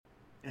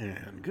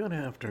And good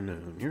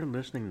afternoon. You're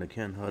listening to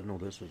Ken Hudnall.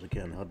 This is the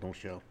Ken Hudnall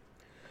Show.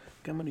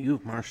 Coming to you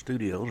from our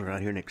studios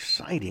right here in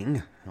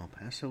exciting El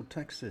Paso,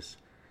 Texas.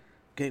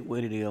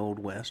 Gateway to the Old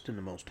West and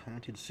the most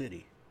haunted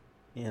city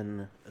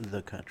in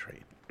the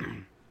country.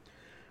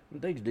 The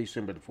date's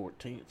December the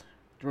 14th,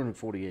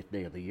 348th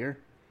day of the year.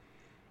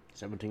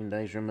 17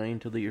 days remain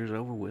till the year's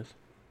over with.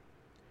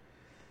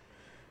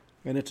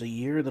 And it's a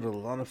year that a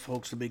lot of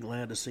folks will be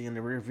glad to see in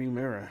the rearview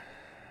mirror.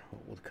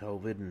 With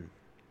COVID and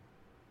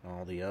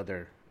all the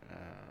other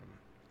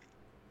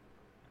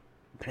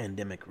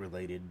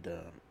pandemic-related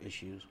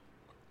issues.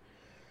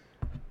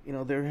 You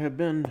know, there have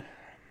been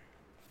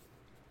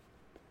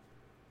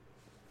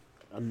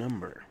a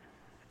number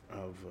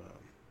of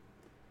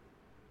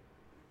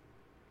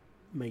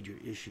major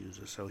issues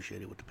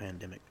associated with the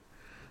pandemic,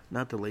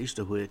 not the least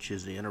of which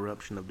is the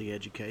interruption of the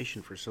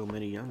education for so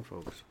many young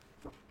folks.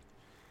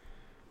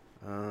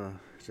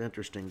 It's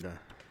interesting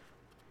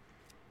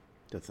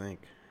to think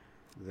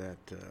that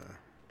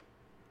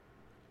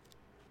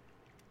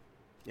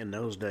in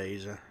those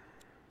days,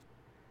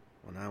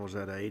 when I was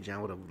that age, I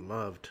would have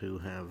loved to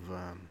have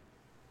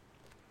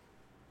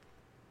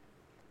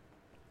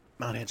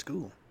not had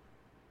school.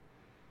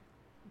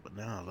 But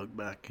now I look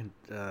back at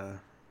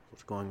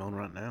what's going on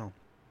right now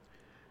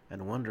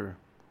and wonder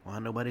why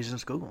nobody's in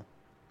school.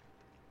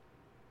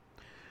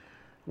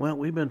 Well,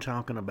 we've been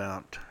talking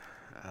about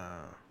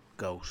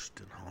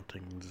ghosts and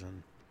hauntings,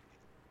 and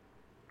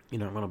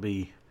I'm going to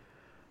be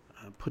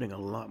putting a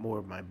lot more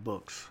of my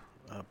books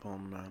up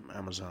on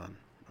Amazon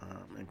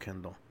and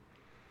Kindle.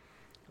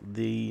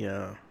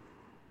 When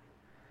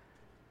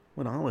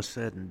all is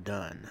said and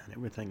done, and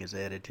everything is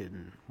edited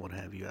and what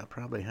have you, I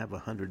probably have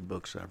 100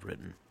 books I've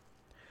written.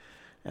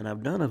 And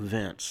I've done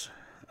events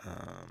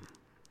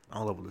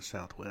all over the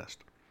Southwest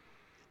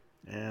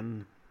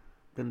and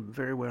been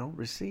very well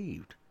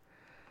received.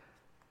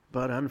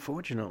 But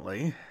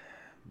unfortunately,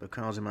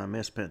 because of my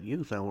misspent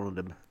youth, I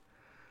wanted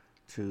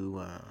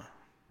to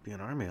be an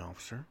Army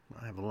officer.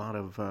 I have a lot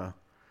of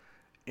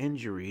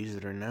injuries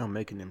that are now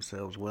making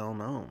themselves well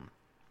known,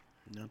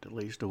 not the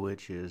least of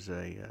which is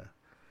a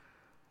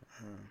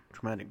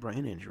traumatic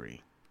brain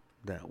injury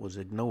that was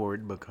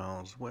ignored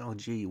because, we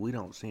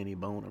don't see any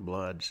bone or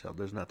blood, so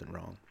there's nothing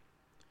wrong.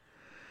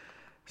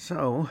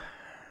 So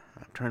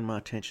I've turned my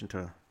attention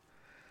to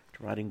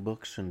writing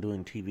books and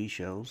doing TV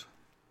shows.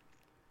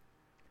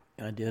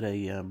 I did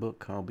a book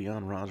called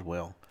Beyond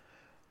Roswell,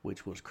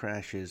 which was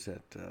crashes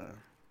that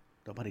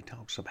nobody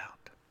talks about.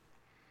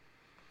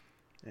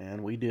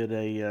 And we did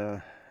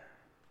a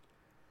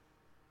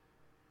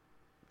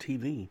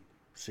TV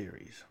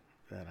series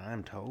that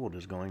I'm told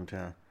is going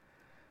to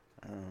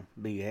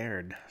be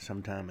aired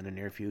sometime in the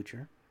near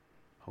future,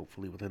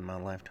 hopefully within my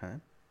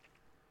lifetime.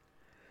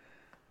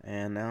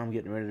 And now I'm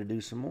getting ready to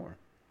do some more.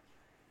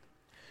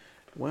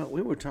 Well,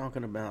 we were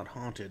talking about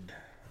haunted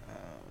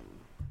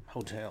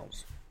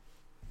hotels,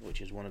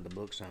 which is one of the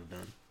books I've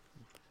done.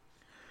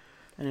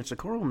 And it's a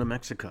Coral, New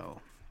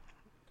Mexico.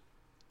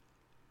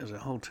 There's a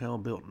hotel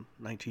built in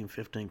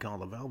 1915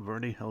 called the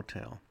Valverde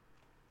Hotel.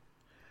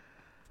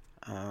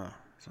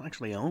 It's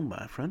actually owned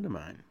by a friend of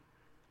mine.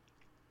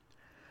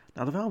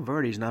 Now, the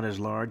Valverde is not as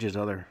large as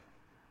other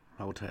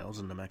hotels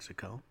in New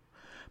Mexico,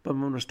 but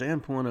from the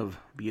standpoint of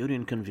beauty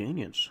and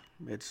convenience,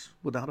 it's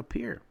without a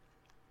peer.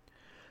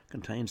 It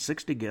contains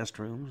 60 guest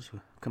rooms,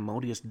 a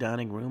commodious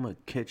dining room, a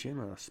kitchen,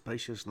 a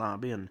spacious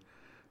lobby, and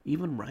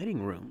even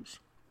writing rooms.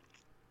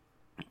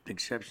 With the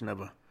exception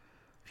of a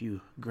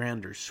few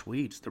grander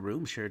suites, the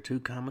rooms share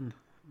two common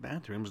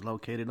bathrooms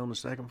located on the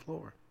second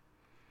floor.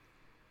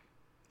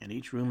 And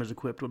each room is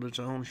equipped with its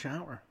own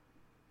shower.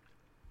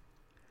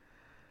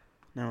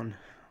 Now, in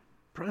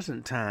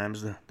present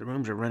times, the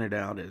rooms are rented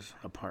out as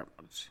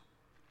apartments,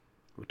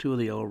 with two of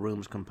the old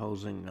rooms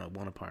composing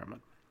one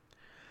apartment.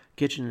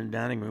 Kitchen and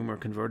dining room are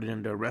converted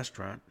into a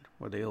restaurant,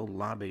 where the old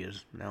lobby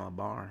is now a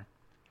bar.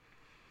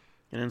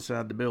 And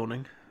inside the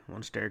building,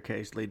 one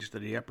staircase leads to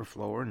the upper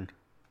floor, and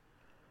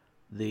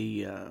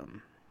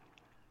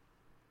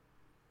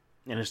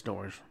its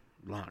door is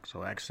locked,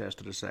 so access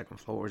to the second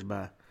floor is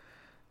by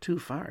two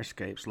fire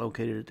escapes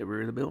located at the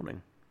rear of the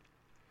building.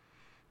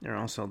 There are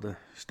also the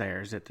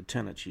stairs that the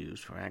tenants use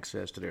for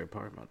access to their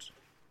apartments.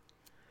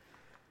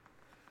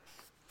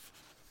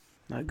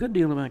 Now, a good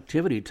deal of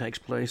activity takes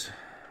place,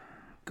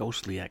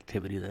 ghostly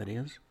activity that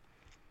is,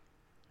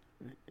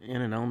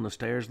 in and on the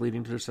stairs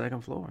leading to the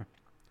second floor.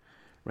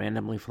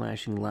 Randomly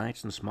flashing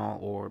lights and small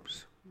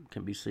orbs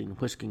can be seen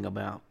whisking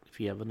about if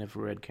you have an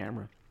infrared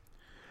camera.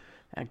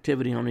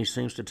 Activity only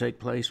seems to take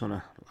place when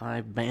a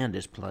live band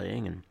is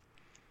playing, and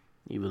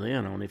even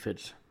then only if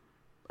it's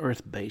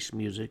earth-based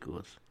music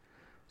with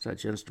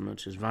such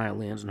instruments as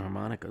violins and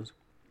harmonicas.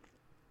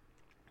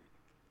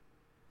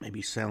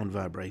 Maybe sound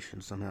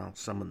vibrations somehow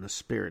summon the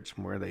spirits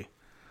from where they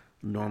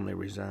normally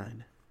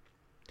reside.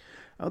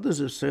 Others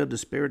have said the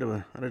spirit of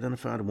an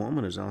unidentified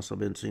woman has also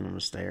been seen on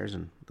the stairs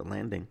and the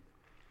landing.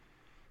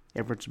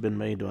 Efforts have been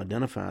made to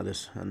identify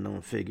this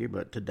unknown figure,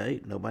 but to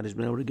date, nobody's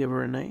been able to give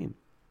her a name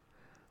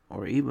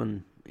or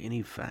even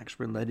any facts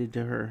related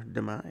to her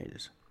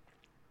demise.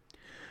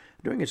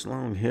 During its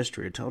long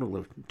history, a total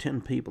of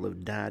 10 people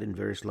have died in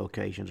various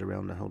locations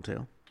around the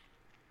hotel.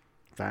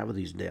 5 of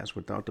these deaths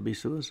were thought to be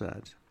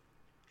suicides.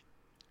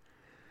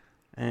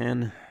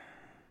 And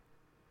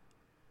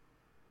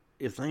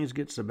if things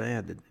get so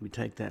bad that we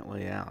take that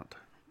way out,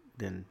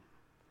 then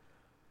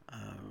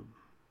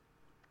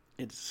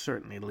it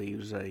certainly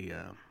leaves a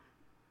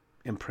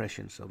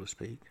impression, so to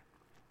speak.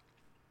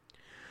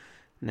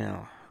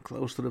 Now,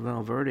 close to the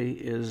Val Verde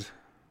is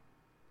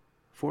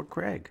Fort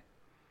Craig,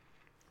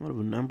 one of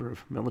a number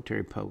of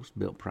military posts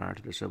built prior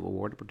to the Civil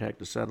War to protect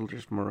the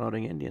settlers from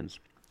marauding Indians.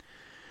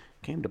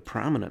 It came to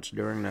prominence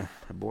during the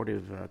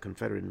abortive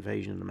Confederate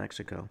invasion of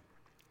Mexico.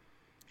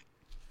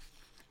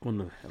 When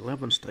the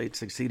 11 states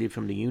seceded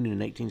from the Union in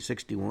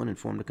 1861 and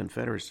formed a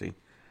Confederacy,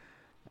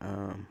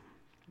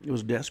 it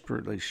was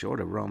desperately short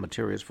of raw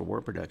materials for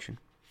war production.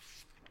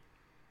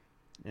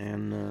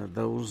 And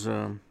those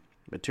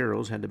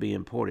materials had to be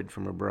imported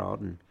from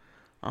abroad and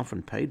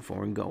often paid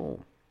for in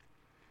gold.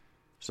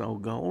 So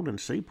gold and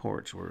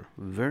seaports were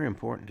very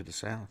important to the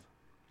South.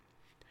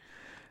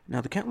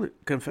 Now, the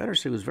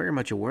Confederacy was very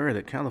much aware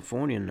that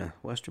California and the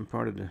western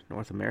part of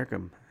North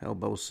America held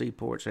both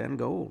seaports and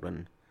gold,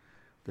 and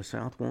the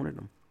South wanted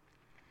them.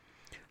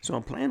 So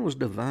a plan was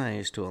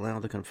devised to allow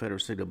the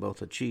Confederacy to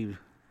both achieve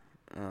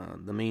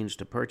the means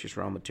to purchase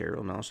raw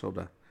material and also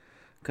to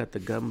cut the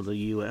government of the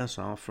U.S.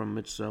 off from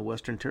its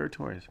western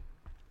territories.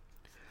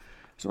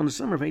 So in the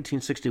summer of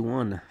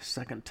 1861, the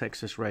 2nd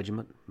Texas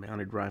Regiment,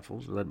 Mounted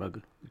Rifles, led by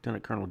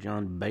Lieutenant Colonel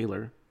John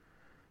Baylor,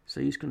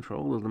 seized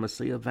control of the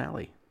Mesilla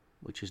Valley,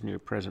 which is near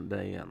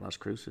present-day Las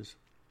Cruces,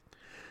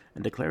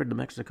 and declared New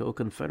Mexico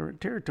Confederate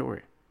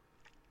territory.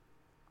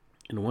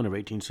 In the winter of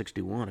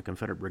 1861, a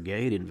Confederate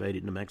brigade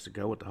invaded New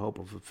Mexico with the hope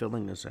of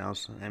fulfilling the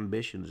South's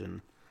ambitions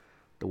in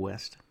the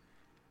West.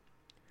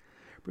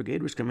 The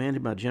brigade was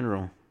commanded by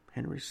General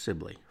Henry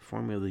Sibley,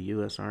 formerly of the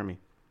U.S. Army,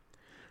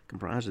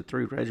 comprised of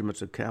 3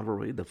 regiments of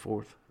cavalry, the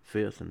 4th,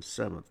 5th, and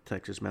 7th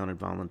Texas Mounted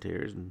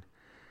Volunteers, and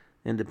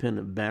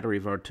independent battery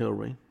of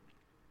artillery,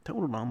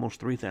 totaled almost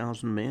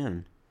 3,000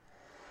 men,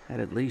 had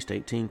at least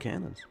 18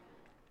 cannons.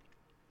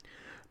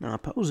 Now,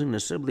 opposing the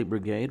Sibley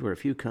Brigade were a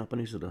few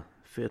companies of the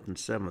 5th and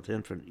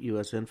 7th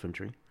U.S.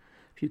 Infantry,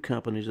 a few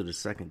companies of the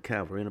 2nd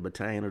Cavalry, and a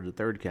battalion of the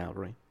 3rd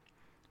Cavalry,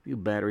 a few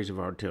batteries of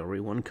artillery,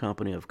 1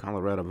 company of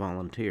Colorado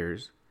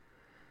Volunteers,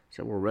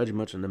 several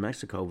regiments of New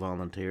Mexico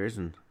Volunteers,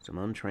 and some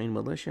untrained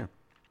militia.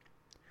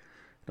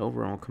 The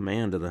overall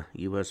command of the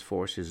U.S.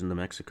 forces in New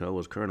Mexico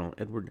was Colonel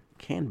Edward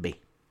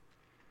Canby.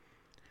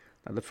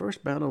 Now, the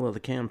first battle of the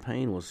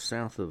campaign was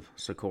south of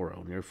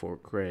Socorro, near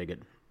Fort Craig at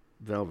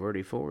Val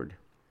Verde Ford.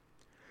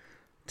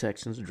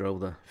 Texans drove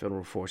the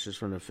Federal forces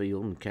from the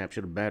field and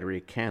captured a battery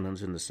of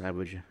cannons in the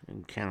savage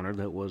encounter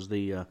that was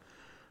the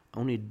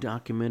only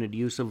documented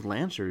use of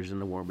lancers in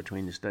the war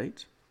between the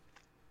states.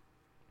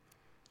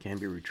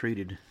 Canby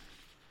retreated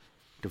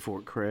to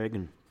Fort Craig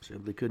and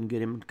simply couldn't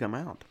get him to come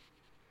out.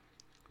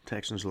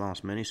 Texans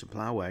lost many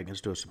supply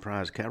wagons to a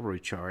surprise cavalry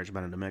charge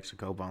by the New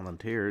Mexico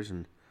Volunteers,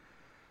 and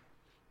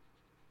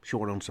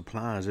short on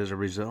supplies as a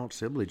result,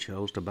 Sibley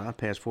chose to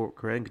bypass Fort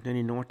Craig and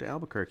continue north to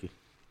Albuquerque.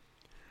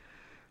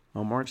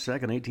 On March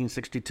 2nd,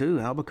 1862,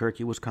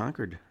 Albuquerque was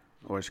occupied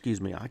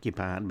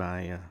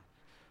by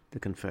the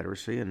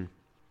Confederacy, and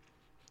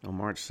on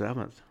March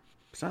 7th,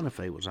 Santa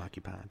Fe was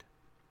occupied.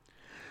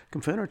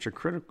 Confederates are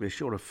critically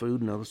short of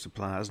food and other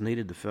supplies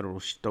needed to Federal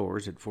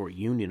stores at Fort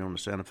Union on the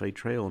Santa Fe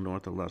Trail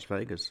north of Las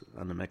Vegas,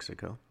 New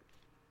Mexico.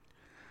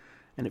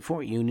 And at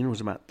Fort Union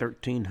was about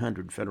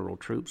 1,300 Federal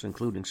troops,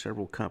 including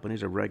several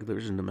companies of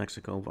regulars and New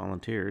Mexico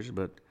Volunteers,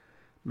 but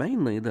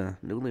mainly the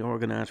newly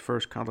organized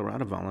 1st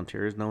Colorado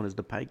Volunteers known as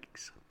the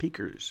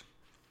Peakers.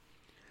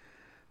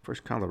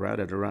 1st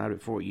Colorado had arrived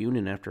at Fort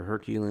Union after a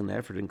Herculean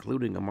effort,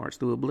 including a march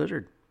through a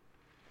blizzard.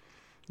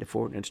 The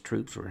fort and its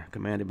troops were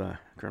commanded by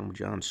Colonel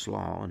John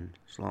Slaw, and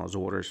Slaw's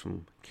orders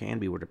from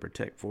Canby were to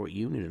protect Fort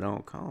Union at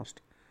all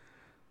costs.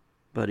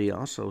 But he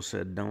also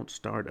said, don't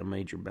start a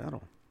major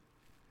battle.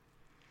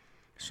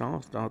 Slaw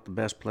thought the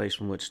best place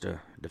from which to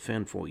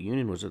defend Fort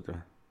Union was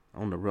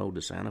on the road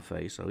to Santa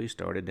Fe, so he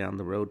started down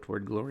the road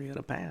toward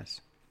Glorieta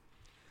Pass.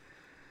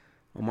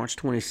 On March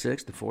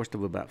 26th, the force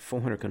of about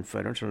 400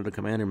 Confederates under the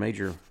commander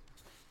Major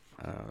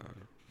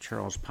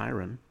Charles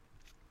Pyron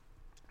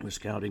was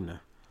scouting the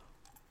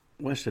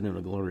west end of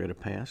the Glorieta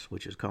Pass,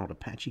 which is called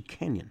Apache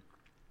Canyon.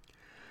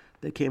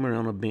 They came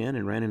around a bend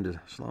and ran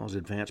into Slaw's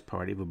advance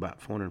party of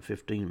about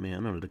 415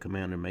 men under the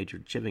command of Major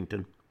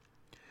Chivington.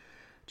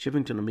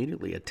 Chivington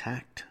immediately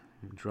attacked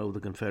and drove the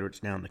Confederates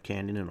down the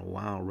canyon in a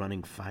wild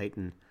running fight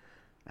and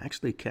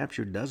actually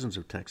captured dozens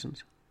of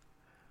Texans.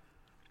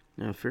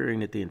 Now, fearing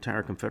that the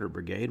entire Confederate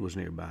brigade was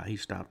nearby, he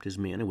stopped his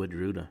men and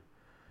withdrew to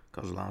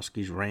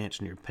Kozlowski's ranch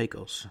near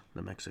Pecos,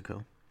 New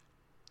Mexico.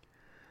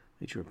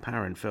 Major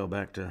Pyron fell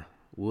back to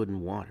wood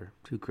and water,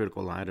 2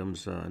 critical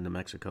items in New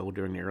Mexico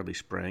during the early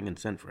spring, and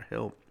sent for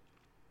help.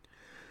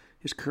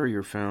 His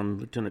courier found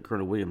Lieutenant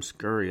Colonel William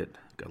Scurry at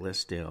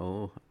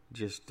Galisteo,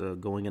 just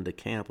going into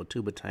camp with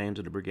 2 battalions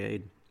of the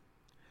brigade.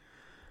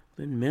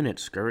 Within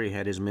minutes, Scurry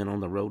had his men on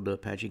the road to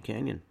Apache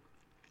Canyon.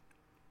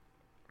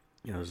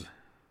 It was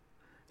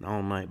an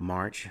all-night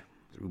march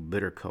through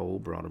bitter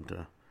cold brought them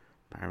to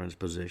Byron's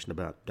position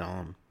about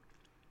dawn.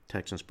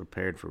 Texans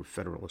prepared for a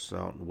federal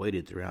assault and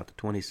waited throughout the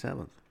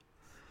 27th.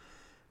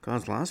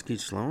 Kozlowski,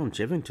 Sloan, and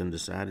Chivington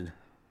decided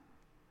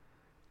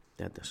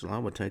that the Slaw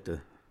would take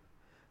the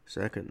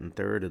second and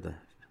third of the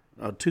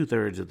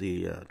 2/3 of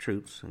the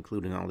troops,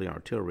 including all the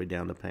artillery,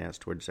 down the pass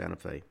toward Santa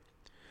Fe.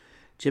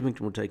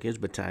 Chivington would take his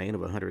battalion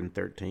of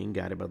 113,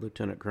 guided by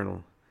Lieutenant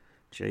Colonel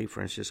J.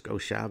 Francisco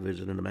Chavez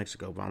in New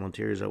Mexico,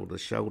 volunteers over the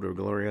shoulder of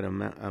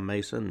Glorieta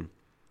Mesa and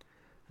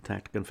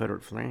attacked the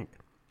Confederate flank.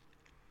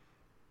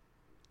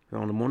 So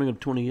on the morning of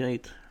the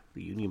 28th,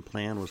 the Union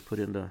plan was put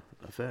into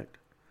effect.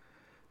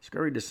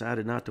 Scurry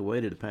decided not to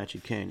wait at Apache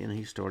Canyon.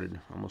 He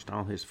started almost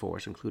all his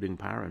force, including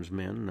Byron's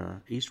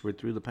men, eastward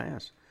through the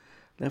pass.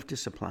 Left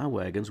his supply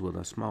wagons with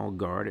a small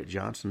guard at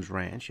Johnson's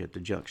Ranch at the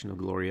junction of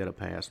Glorieta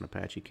Pass and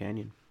Apache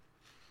Canyon.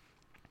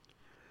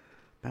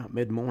 About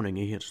mid-morning,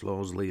 he hit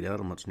Slaw's lead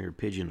elements near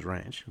Pigeon's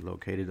Ranch,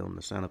 located on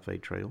the Santa Fe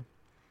Trail.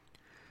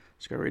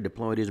 Scurry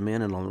deployed his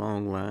men in a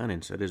long line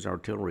and set his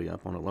artillery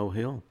up on a low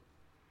hill.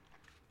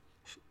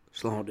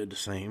 Slaw did the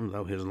same,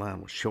 though his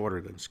line was shorter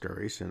than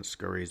Scurry's, since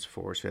Scurry's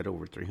force had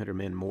over 300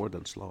 men more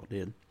than Slaw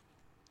did.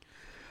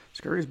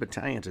 Scurry's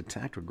battalions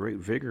attacked with great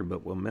vigor,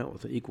 but were met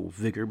with equal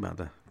vigor by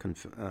the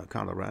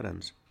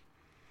Coloradans.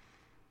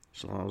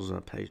 Slaw's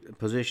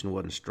position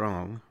wasn't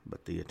strong,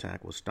 but the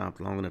attack was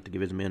stopped long enough to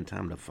give his men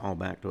time to fall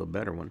back to a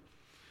better one.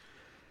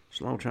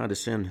 Slaw tried to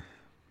send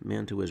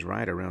men to his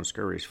right around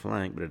Scurry's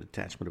flank, but a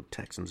detachment of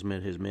Texans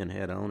met his men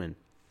head-on and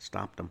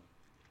stopped them.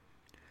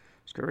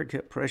 Scurry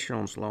kept pressure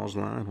on Slaw's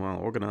line while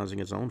organizing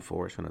his own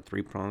force in a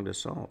three-pronged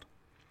assault.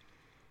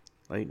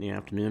 Late in the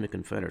afternoon, the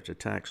Confederates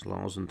attacked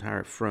Slaw's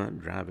entire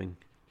front, driving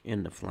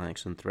in the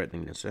flanks and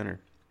threatening the center.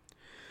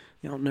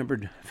 The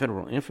outnumbered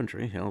Federal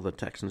infantry held the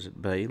Texans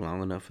at bay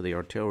long enough for the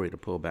artillery to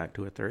pull back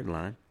to a third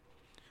line.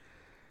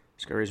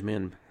 Scurry's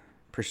men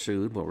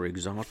pursued, but were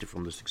exhausted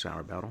from the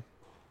 6-hour battle.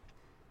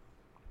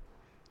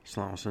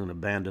 Slaw soon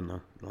abandoned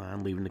the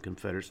line, leaving the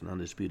Confederates in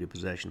undisputed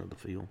possession of the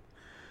field.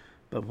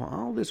 But while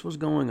all this was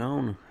going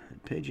on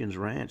at Pigeon's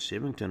Ranch,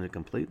 Chivington had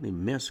completely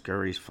missed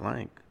Scurry's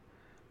flank,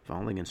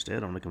 falling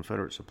instead on the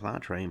Confederate supply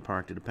train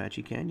parked at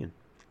Apache Canyon.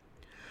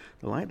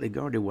 The lightly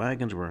guarded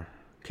wagons were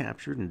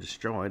captured and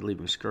destroyed,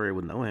 leaving Scurry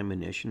with no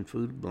ammunition,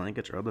 food,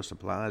 blankets, or other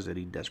supplies that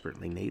he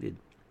desperately needed.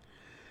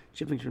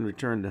 Chivington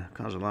returned to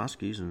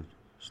Kozlowski's, and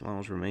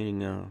Slaw's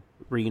remaining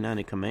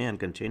reunited command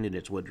continued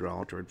its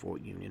withdrawal toward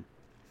Fort Union.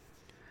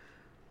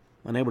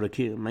 Unable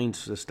to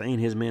sustain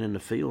his men in the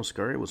field,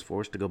 Scurry was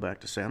forced to go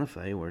back to Santa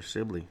Fe, where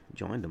Sibley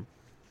joined him.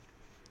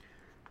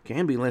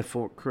 Canby left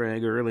Fort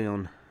Craig early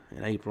in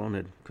April and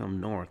had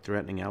come north,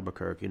 threatening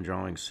Albuquerque and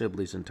drawing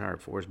Sibley's entire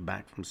force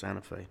back from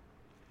Santa Fe.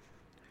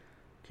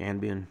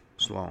 Canby and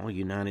Slaw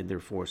united their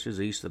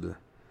forces east of the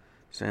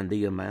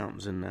Sandia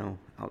Mountains and now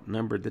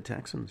outnumbered the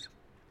Texans.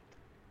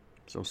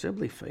 So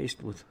Sibley,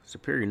 faced with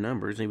superior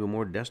numbers, even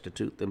more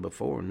destitute than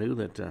before, knew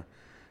that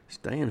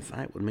stay and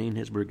fight would mean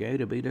his brigade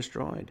would be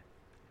destroyed.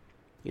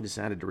 He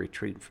decided to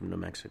retreat from New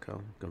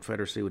Mexico.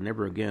 Confederacy would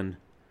never again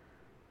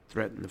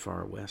threaten the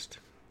far west.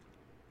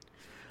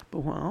 But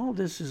while all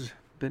this has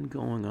been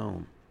going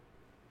on,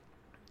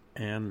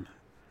 and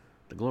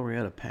the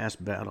Glorieta Pass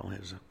battle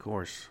has, of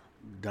course,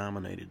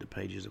 dominated the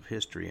pages of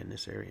history in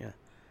this area,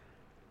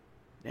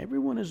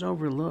 everyone has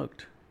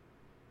overlooked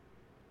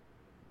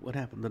what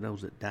happened to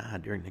those that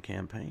died during the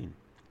campaign.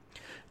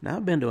 Now,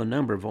 I've been to a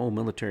number of old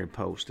military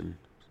posts and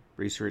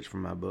research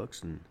from my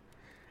books,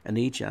 and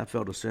each I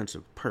felt a sense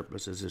of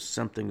purpose, as if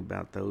something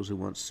about those who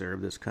once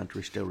served this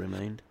country still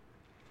remained.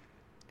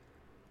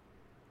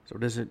 So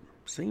does it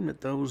seem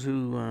that those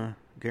who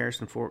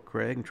garrisoned Fort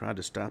Craig and tried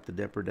to stop the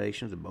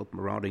depredations of both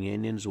marauding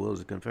Indians as well as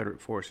the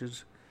Confederate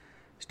forces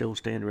still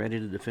stand ready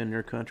to defend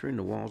their country in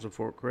the walls of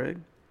Fort Craig?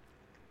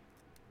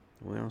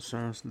 Well,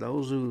 some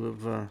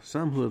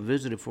who have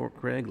visited Fort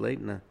Craig late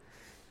in the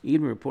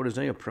evening report as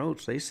they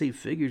approach, they see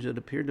figures that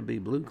appear to be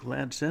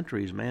blue-clad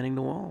sentries manning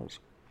the walls.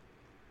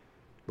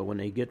 But when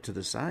they get to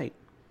the site,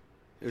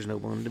 there's no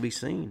one to be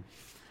seen.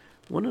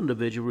 One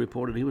individual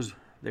reported he was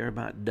there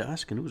about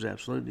dusk and he was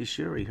absolutely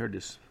sure he heard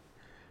this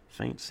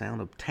faint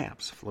sound of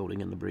taps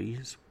floating in the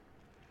breeze.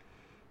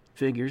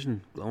 Figures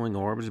and glowing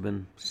orbs have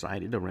been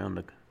sighted around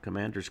the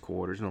commander's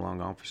quarters and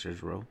along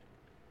officers' row.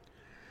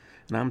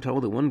 And I'm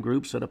told that one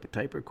group set up a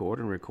tape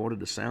recorder and recorded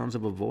the sounds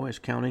of a voice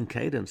counting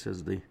cadence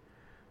as the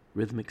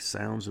rhythmic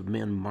sounds of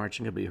men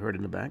marching could be heard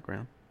in the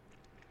background.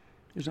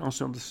 There's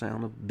also the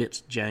sound of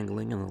bits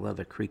jangling and the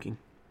leather creaking.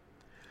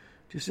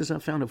 Just as I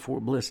found at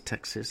Fort Bliss,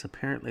 Texas,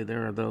 apparently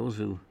there are those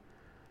who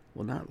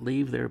will not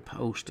leave their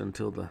post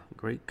until the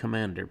great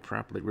commander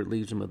properly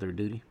relieves them of their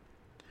duty.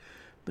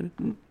 But,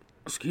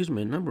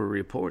 a number of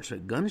reports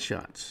that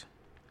gunshots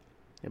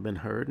have been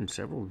heard, and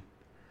several have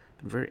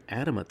been very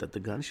adamant that the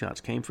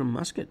gunshots came from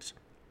muskets.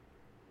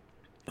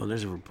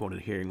 Others have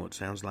reported hearing what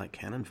sounds like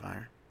cannon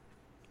fire.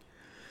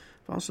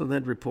 I've also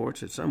read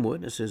reports that some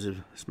witnesses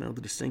have smelled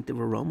the distinctive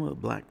aroma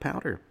of black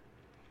powder.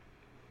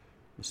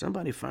 When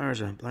somebody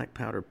fires a black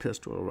powder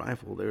pistol or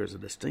rifle, there is a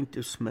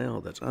distinctive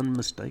smell that's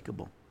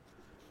unmistakable.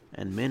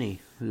 And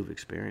many who've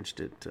experienced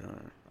it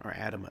are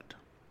adamant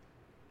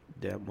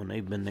that when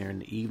they've been there in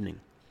the evening,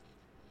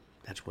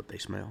 that's what they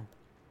smell.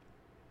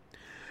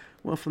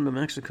 Well, from New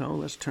Mexico,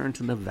 let's turn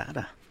to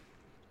Nevada.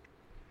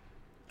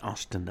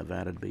 Austin,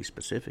 Nevada, to be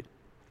specific.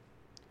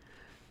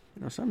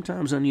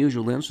 Sometimes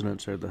unusual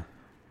incidents are the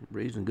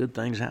reason good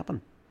things happen.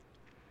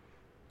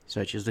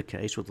 Such is the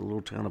case with the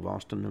little town of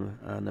Austin,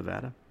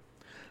 Nevada.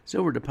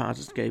 Silver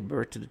deposits gave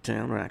birth to the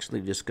town were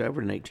actually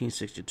discovered in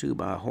 1862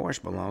 by a horse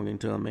belonging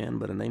to a man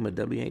by the name of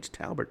W.H.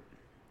 Talbert.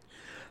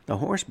 The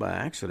horse, by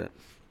accident,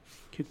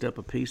 kicked up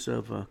a piece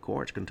of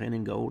quartz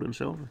containing gold and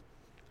silver.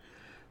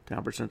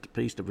 Talbert sent the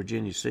piece to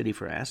Virginia City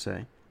for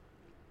assay,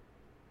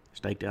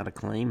 staked out a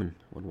claim, and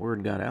when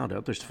word got out,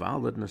 others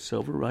followed, and the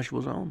silver rush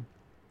was on.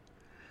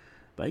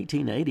 By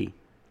 1880,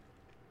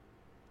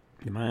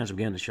 the mines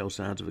began to show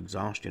signs of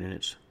exhaustion, and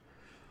its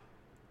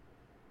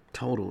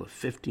total of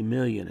 $50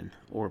 million in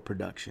ore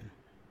production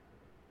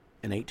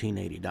in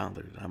 1880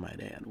 dollars, I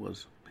might add,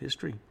 was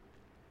history.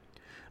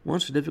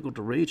 Once difficult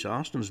to reach,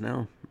 Austin is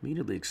now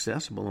immediately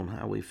accessible on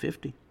Highway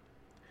 50.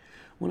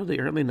 One of the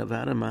early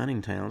Nevada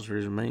mining towns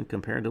has remained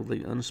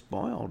comparatively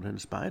unspoiled in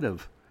spite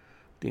of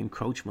the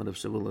encroachment of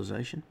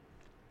civilization.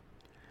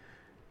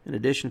 In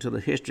addition to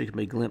the history can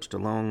be glimpsed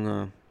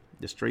along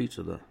the streets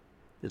of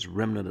this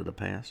remnant of the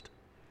past,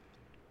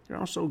 there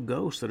are also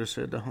ghosts that are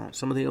said to haunt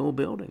some of the old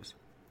buildings.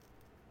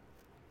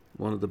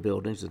 One of the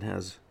buildings that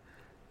has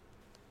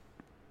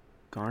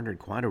garnered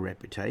quite a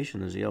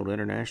reputation is the old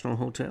International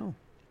Hotel.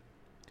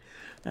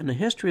 And the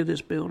history of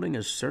this building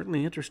is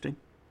certainly interesting.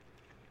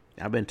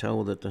 I've been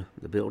told that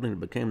the building that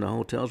became the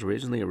hotel was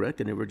originally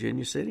erected in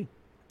Virginia City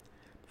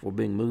before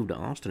being moved to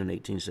Austin in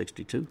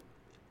 1862.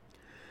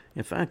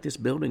 In fact, this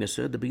building is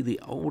said to be the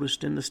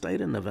oldest in the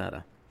state of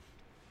Nevada.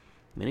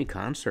 Many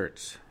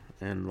concerts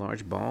and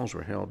large balls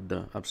were held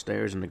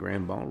upstairs in the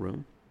Grand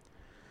Ballroom.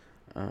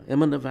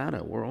 Emma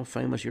Nevada,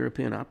 world-famous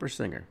European opera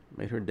singer,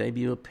 made her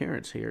debut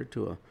appearance here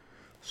to a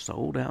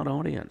sold-out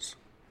audience.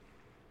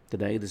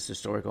 Today, this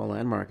historical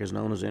landmark is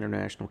known as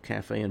International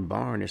Cafe and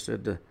Bar, and is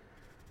said to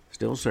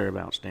still serve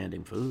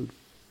outstanding food.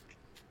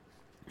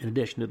 In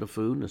addition to the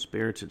food and the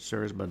spirits it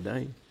serves by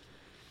day,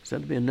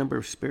 said to be a number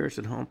of spirits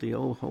that haunt the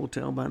old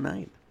hotel by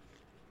night.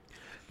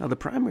 Now, the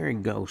primary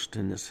ghost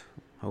in this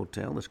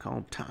hotel is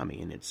called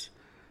Tommy, and it's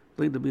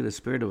believed to be the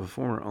spirit of a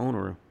former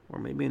owner or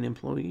maybe an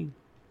employee.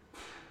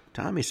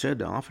 Tommy said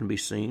to often be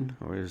seen,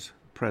 or his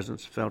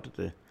presence felt at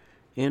the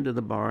end of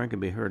the bar and can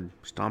be heard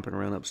stomping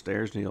around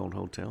upstairs in the old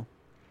hotel.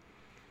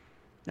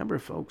 A number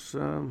of folks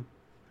have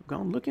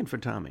gone looking for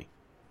Tommy.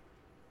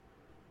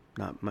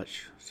 Not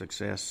much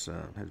success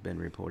has been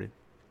reported.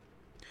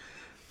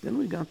 Then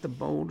we got the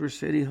Boulder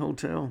City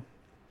Hotel.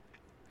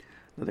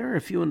 Now, there are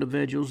a few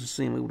individuals who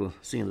seem able to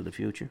see into the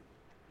future.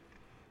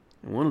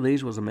 And one of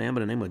these was a man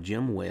by the name of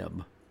Jim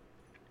Webb.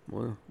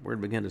 Well,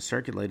 word began to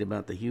circulate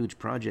about the huge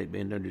project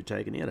being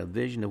undertaken. He had a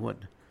vision of what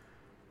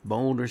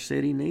Boulder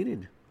City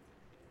needed.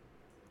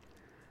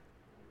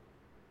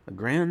 A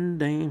Grand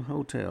Dame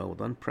hotel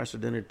with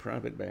unprecedented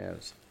private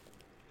baths,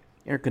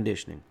 air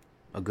conditioning,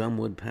 a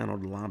gumwood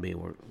paneled lobby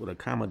would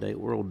accommodate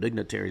world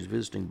dignitaries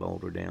visiting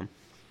Boulder Dam.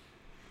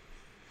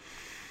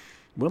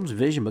 Webb's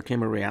vision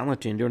became a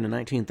reality, and during the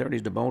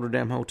 1930s, the Boulder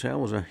Dam Hotel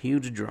was a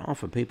huge draw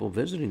for people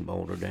visiting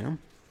Boulder Dam.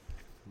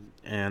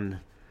 And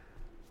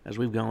as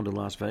we've gone to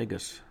Las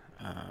Vegas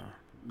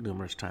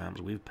numerous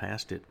times, we've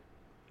passed it.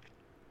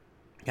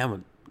 I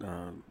haven't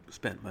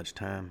spent much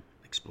time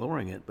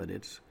exploring it, but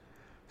it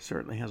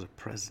certainly has a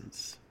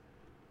presence.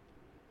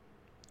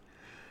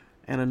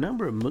 And a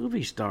number of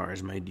movie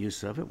stars made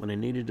use of it when they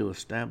needed to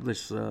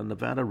establish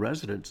Nevada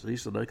residency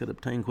so they could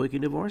obtain quickie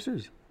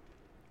divorces.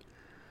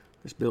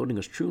 This building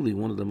is truly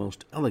one of the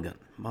most elegant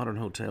modern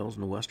hotels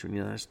in the western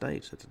United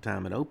States at the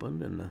time it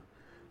opened, and the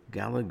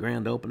gala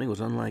grand opening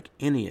was unlike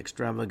any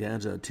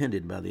extravaganza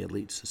attended by the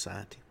elite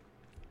society.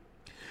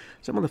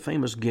 Some of the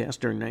famous guests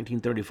during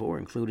 1934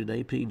 included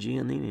A.P.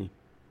 Giannini,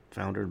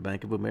 founder of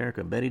Bank of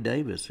America, Betty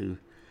Davis, who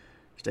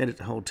stayed at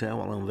the hotel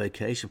while on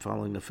vacation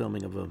following the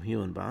filming of A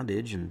Hugh in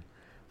Bondage, and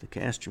the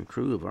cast and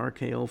crew of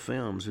RKO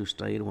Films, who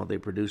stayed while they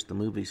produced the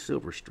movie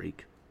Silver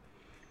Streak.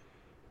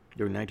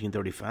 During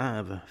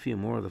 1935, a few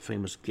more of the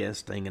famous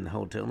guests staying in the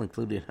hotel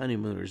included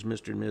honeymooners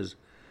Mr. and Ms.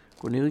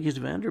 Cornelius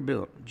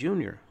Vanderbilt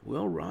Jr.,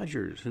 Will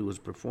Rogers, who was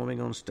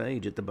performing on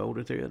stage at the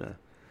Boulder Theater,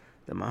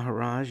 the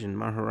Maharaj and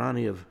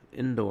Maharani of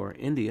Indore,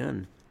 India,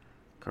 and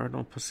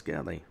Cardinal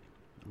Pacelli,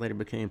 later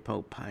became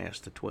Pope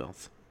Pius XII.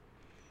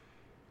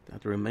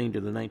 Throughout the remainder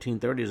of the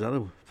 1930s,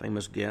 other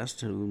famous guests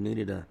who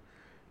needed a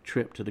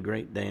trip to the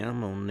Great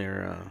Dam on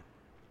their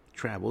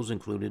travels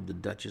included the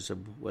Duchess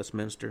of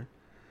Westminster,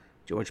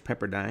 George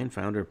Pepperdine,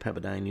 founder of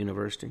Pepperdine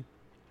University,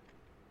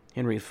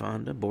 Henry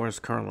Fonda, Boris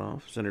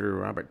Karloff, Senator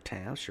Robert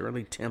Taft,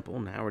 Shirley Temple,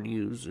 and Howard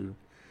Hughes, who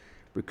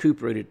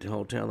recuperated at the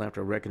hotel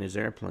after wrecking his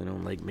airplane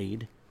on Lake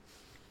Mead.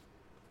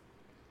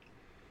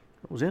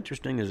 What was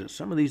interesting is that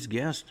some of these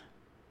guests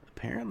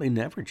apparently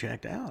never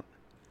checked out.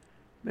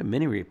 There have been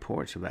many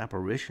reports of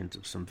apparitions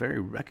of some very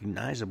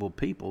recognizable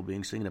people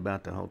being seen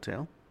about the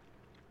hotel.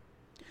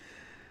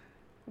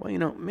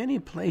 Well, many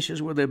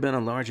places where there has been a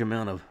large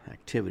amount of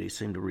activity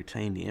seem to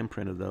retain the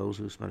imprint of those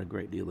who spent a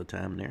great deal of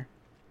time there.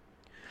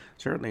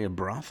 Certainly a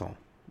brothel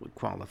would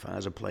qualify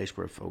as a place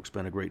where folks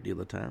spend a great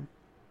deal of time.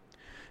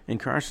 In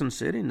Carson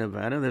City,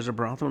 Nevada, there's a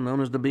brothel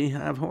known as the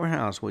Beehive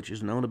Whorehouse, which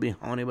is known to be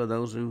haunted by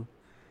those who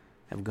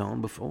have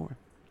gone before.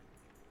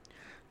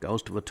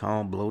 Ghost of a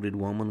tall, bloated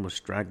woman with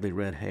straggly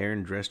red hair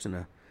and dressed in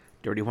a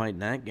dirty white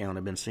nightgown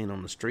had been seen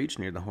on the streets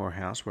near the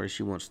whorehouse where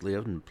she once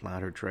lived and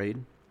plied her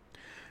trade.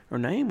 Her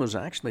name was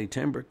actually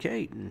Timber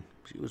Kate, and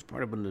she was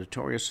part of a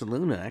notorious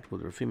saloon act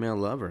with her female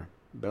lover,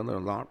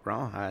 Bella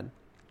Rawhide.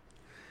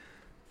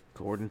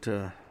 According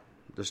to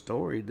the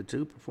story, the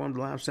two performed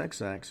live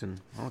sex acts in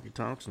honky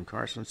tonks in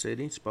Carson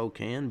City,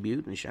 Spokane,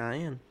 Butte, and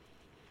Cheyenne.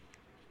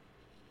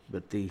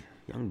 But the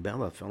young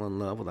Bella fell in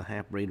love with a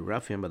half-breed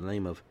ruffian by the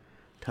name of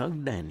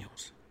Tug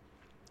Daniels.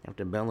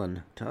 After Bella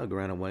and Tug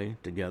ran away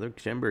together,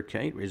 Timber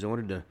Kate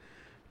resorted to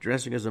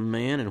dressing as a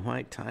man in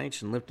white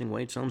tights and lifting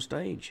weights on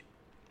stage,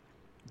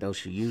 though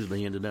she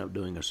usually ended up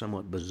doing a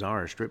somewhat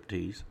bizarre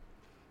striptease.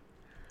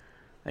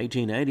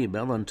 1880,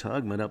 Bella and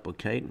Tug met up with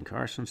Kate in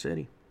Carson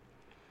City.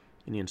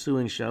 In the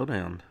ensuing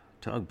showdown,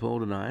 Tug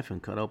pulled a knife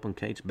and cut open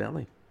Kate's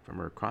belly, from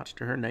her crotch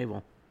to her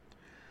navel.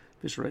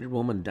 This wretched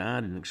woman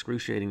died in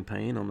excruciating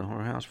pain on the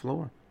whorehouse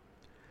floor.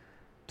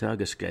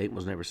 Tug escaped and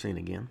was never seen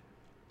again.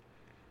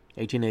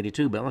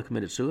 1882, Bella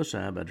committed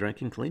suicide by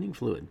drinking cleaning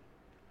fluid.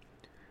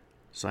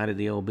 Site of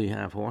the old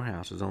Beehive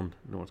Whorehouse is on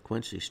North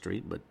Quincy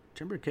Street, but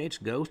Timber Kate's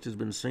ghost has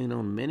been seen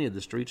on many of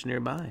the streets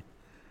nearby.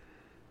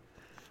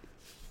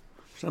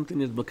 Something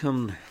that's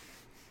become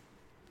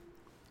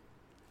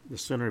the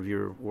center of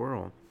your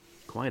world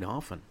quite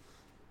often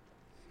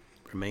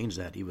remains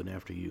that even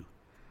after you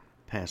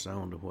pass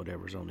on to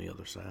whatever's on the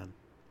other side.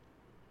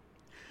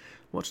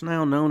 What's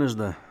now known as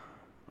the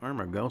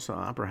Amargosa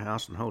Opera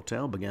House and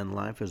Hotel began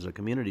life as a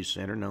community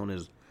center known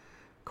as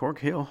Cork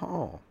Hill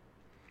Hall.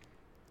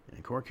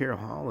 And Cork Hill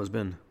Hall has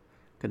been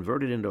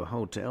converted into a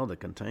hotel that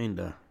contained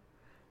a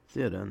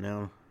theater,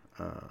 now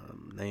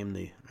named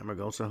the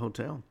Amargosa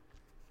Hotel.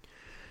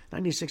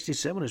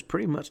 1967 is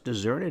pretty much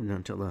deserted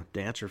until a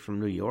dancer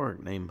from New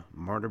York named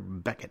Marta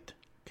Beckett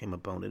came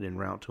upon it en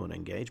route to an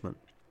engagement.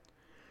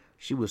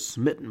 She was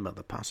smitten by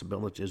the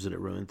possibilities of the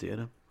ruined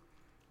theater,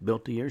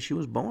 built the year she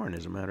was born,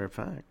 as a matter of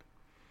fact.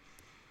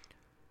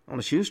 On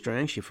a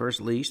shoestring, she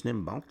first leased and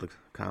then bought the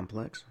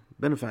complex.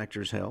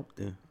 Benefactors helped.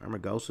 The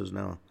Amargosa is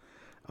now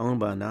owned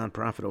by a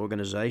non-profit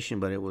organization,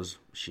 but it was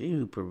she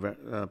who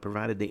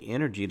provided the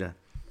energy to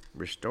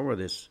restore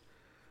this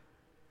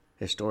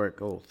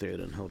historic old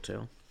theater and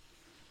hotel.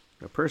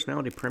 Her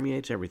personality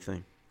permeates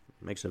everything.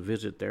 It makes a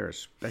visit there a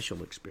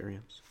special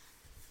experience.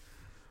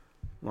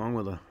 Along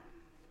with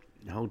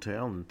the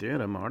hotel and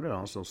theater, Marta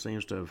also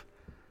seems to have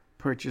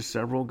purchased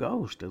several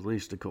ghosts, at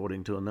least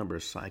according to a number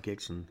of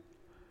psychics and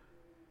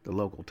the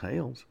local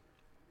tales.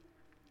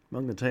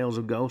 Among the tales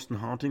of ghosts and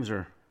hauntings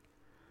are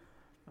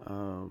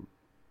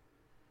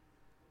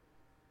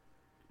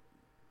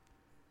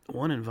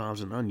one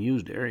involves an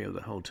unused area of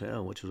the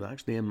hotel, which was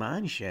actually a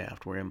mine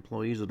shaft where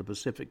employees of the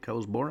Pacific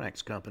Coast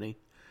Borax Company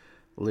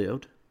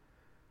lived.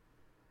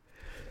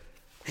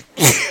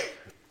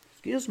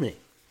 Excuse me.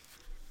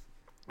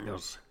 It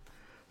was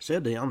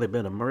said that either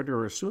been a murder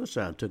or a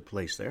suicide took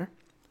place there.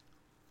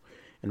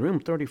 In room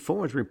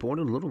 34, it's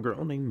reported a little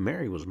girl named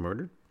Mary was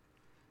murdered.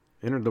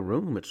 Entered the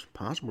room, it's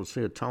possible to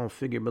see a tall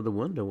figure by the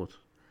window with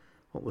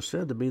what was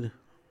said to be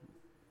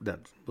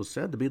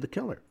the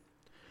killer.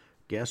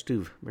 Guests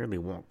who've merely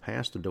walked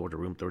past the door to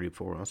room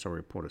 34 also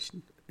report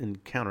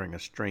encountering a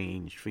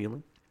strange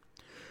feeling.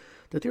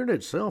 The theater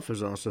itself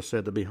is also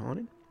said to be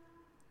haunted.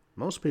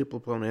 Most people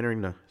upon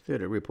entering the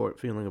theater report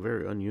feeling a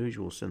very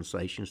unusual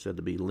sensation said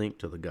to be linked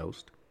to the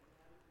ghost.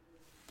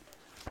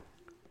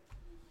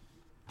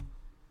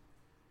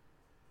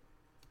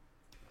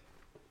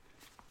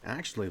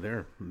 Actually, there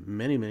are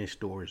many, many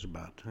stories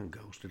about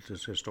ghosts at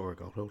this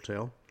historical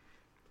hotel.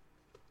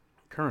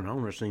 Current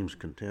owner seems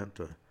content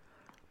to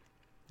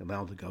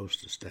allow the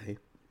ghost to stay.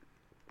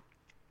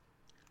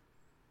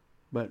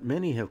 But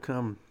many have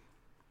come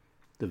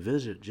to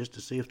visit just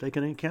to see if they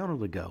can encounter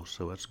the ghost,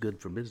 so that's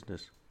good for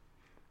business.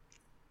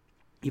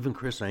 Even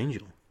Chris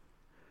Angel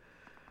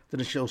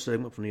did a show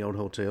segment from the old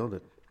hotel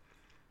that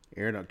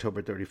aired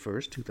October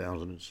 31st,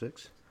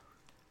 2006.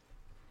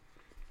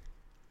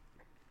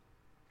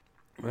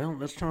 Well,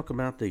 let's talk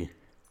about the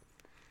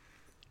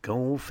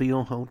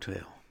Goldfield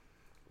Hotel.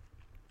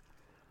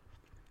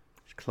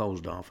 It's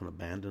closed off and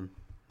abandoned.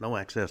 No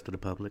access to the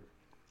public.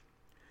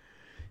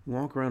 You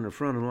walk around the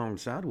front along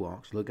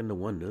sidewalks, look in the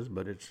windows,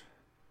 but it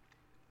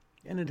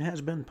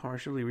has been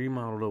partially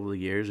remodeled over the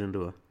years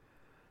into a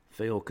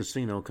failed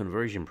casino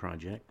conversion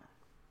project.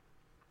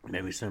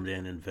 Maybe someday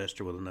an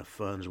investor with enough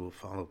funds will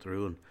follow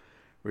through and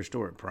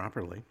restore it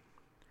properly.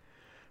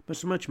 But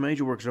so much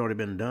major work has already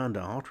been done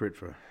to alter it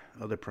for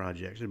other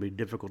projects. It'd be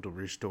difficult to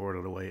restore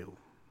it the way it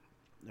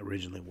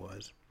originally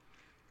was.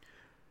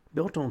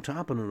 Built on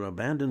top of an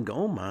abandoned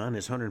gold mine,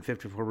 this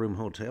 154-room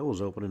hotel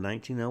was opened in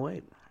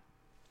 1908.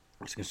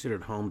 It's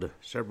considered home to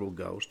several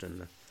ghosts in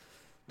the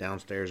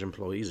downstairs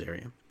employees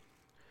area.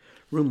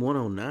 Room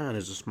 109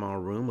 is a small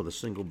room with a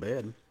single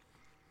bed.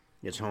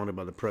 It's haunted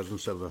by the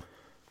presence of a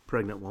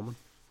pregnant woman.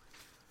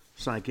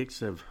 Psychics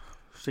have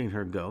seen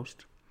her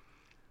ghost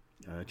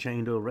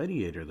chained to a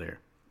radiator there.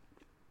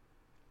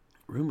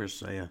 Rumors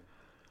say a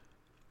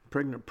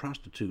pregnant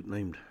prostitute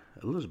named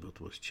Elizabeth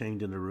was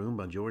chained in the room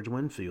by George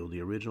Winfield,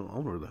 the original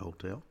owner of the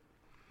hotel.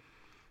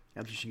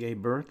 After she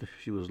gave birth,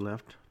 she was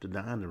left to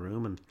die in the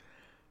room, and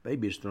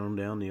babies thrown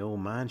down the old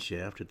mine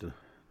shaft at the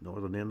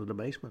northern end of the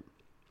basement.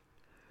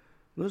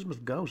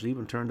 Elizabeth's ghost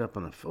even turned up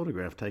on a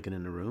photograph taken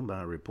in the room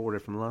by a reporter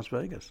from Las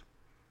Vegas.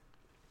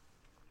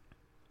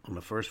 On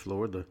the first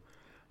floor, the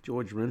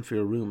George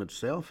Winfield room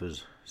itself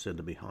is said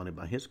to be haunted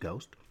by his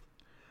ghost.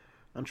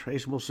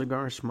 Untraceable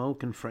cigar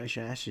smoke and fresh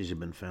ashes have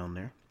been found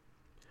there.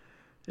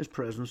 His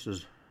presence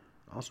has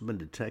also been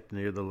detected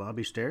near the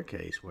lobby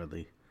staircase, where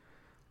the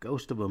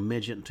ghost of a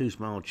midget and two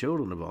small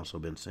children have also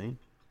been seen.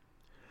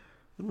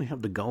 Then we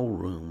have the gold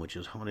room, which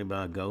is haunted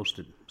by a ghost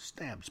that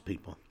stabs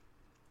people.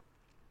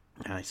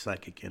 High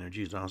psychic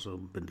energy has also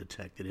been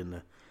detected in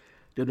the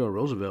Theodore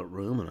Roosevelt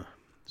room and a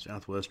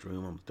southwest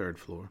room on the third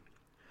floor.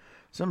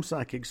 Some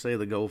psychics say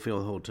the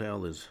Goldfield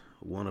Hotel is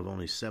one of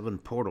only 7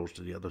 portals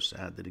to the other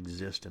side that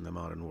exist in the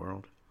modern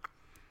world.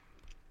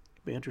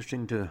 It'd be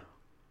interesting to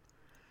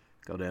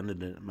go down to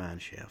the mine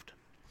shaft.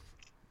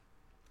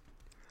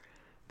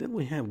 Then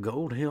we have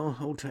Gold Hill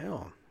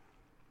Hotel.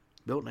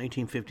 Built in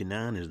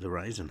 1859 is the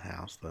Raisin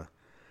House. The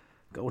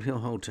Gold Hill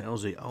Hotel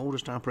is the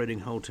oldest operating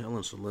hotel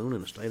and saloon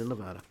in the state of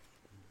Nevada.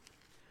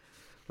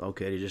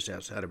 Located just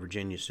outside of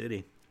Virginia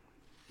City,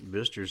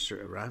 visitors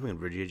arriving in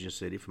Virginia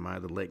City from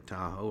either Lake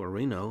Tahoe or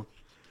Reno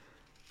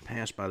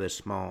pass by this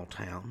small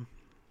town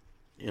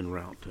en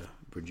route to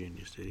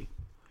Virginia City.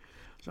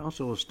 There's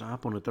also a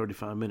stop on a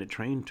 35-minute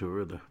train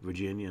tour of the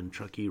Virginia and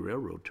Truckee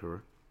Railroad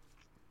tour.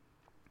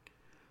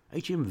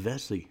 H.M.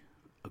 Vesey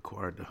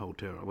acquired the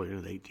hotel earlier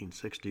in the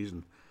 1860s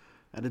and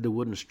added the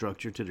wooden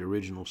structure to the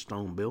original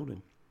stone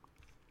building.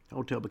 The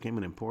hotel became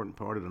an important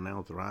part of the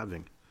now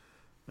thriving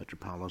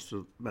metropolis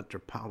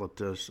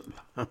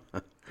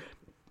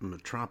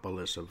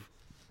of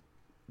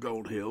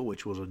Gold Hill,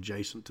 which was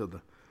adjacent to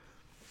the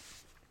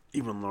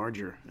even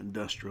larger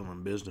industrial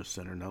and business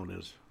center known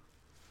as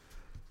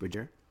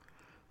Virginia.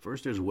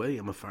 First, there's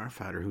William, a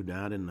firefighter who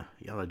died in the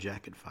Yellow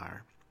Jacket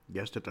fire.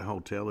 Guests at the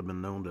hotel have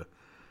been known to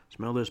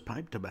smell this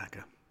pipe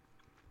tobacco.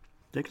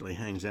 Particularly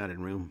hangs out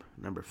in room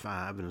number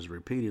 5 and has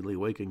repeatedly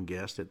wakened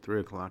guests at 3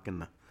 o'clock in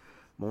the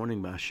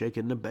morning by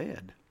shaking the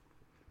bed.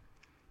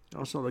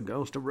 Also, the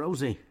ghost of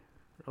Rosie.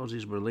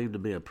 Rosie's believed to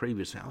be a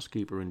previous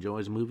housekeeper who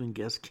enjoys moving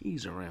guest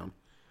keys around.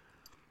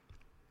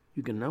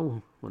 You can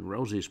know when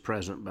Rosie's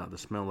present by the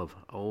smell of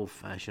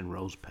old-fashioned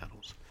rose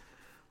petals,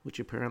 which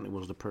apparently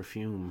was the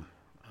perfume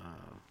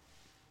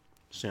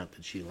scent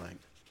that she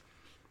liked.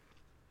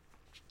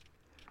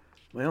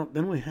 Well,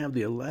 then we have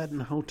the Aladdin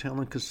Hotel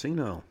and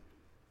Casino.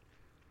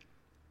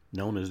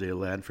 Known as the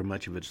Aladdin for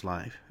much of its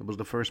life, it was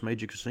the first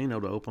major casino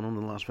to open on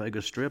the Las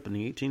Vegas Strip in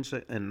the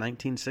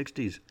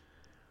 1960s.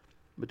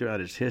 But throughout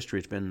its history,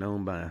 it's been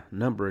known by a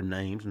number of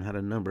names and had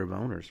a number of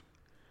owners.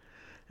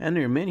 And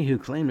there are many who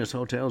claim this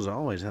hotel has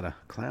always had a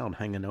cloud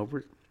hanging over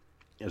it,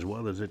 as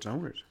well as its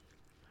owners.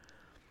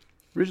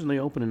 Originally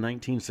opened in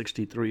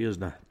 1963 as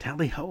the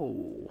Tally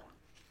Ho.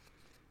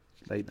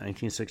 Late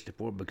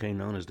 1964 it became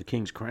known as the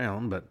King's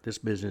Crown, but this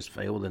business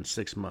failed within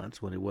 6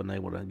 months when it wasn't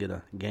able to get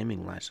a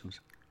gaming license.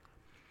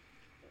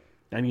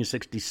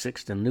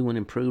 1966, the new and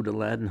improved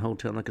Aladdin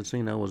Hotel and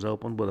Casino was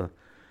opened with a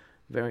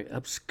very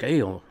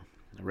upscale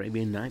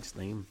Arabian Nights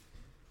theme.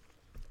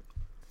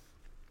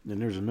 Then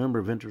there's a number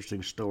of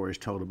interesting stories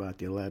told about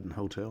the Aladdin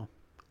Hotel.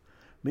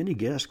 Many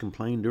guests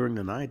complained during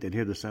the night they'd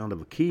hear the sound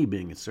of a key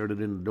being inserted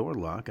in the door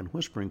lock and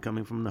whispering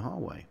coming from the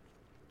hallway.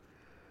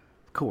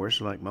 Of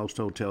course, like most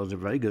hotels in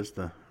Vegas,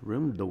 the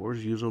room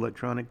doors use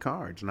electronic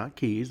cards, not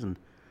keys, and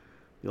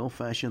the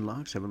old-fashioned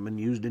locks haven't been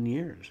used in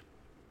years.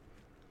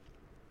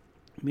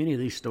 Many of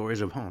these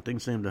stories of haunting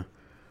seem to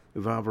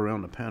revolve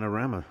around the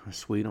Panorama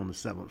Suite on the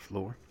 7th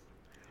floor.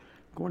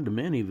 According to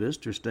many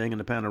visitors staying in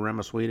the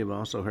Panorama Suite have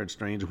also heard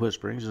strange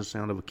whisperings and the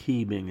sound of a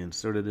key being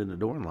inserted in the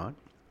door lock.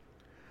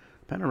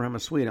 Panorama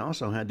Suite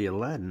also had the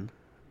Aladdin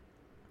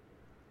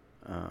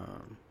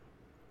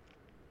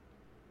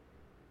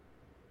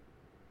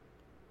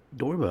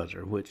door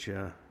buzzer, which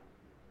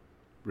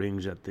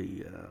rings at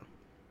the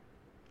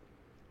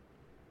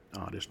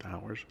oddest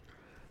hours,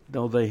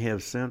 though they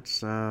have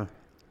since long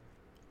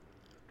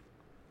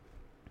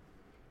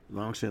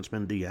since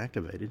been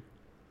deactivated.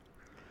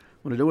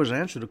 When the door is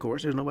answered, of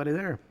course, there's nobody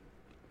there.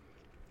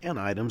 And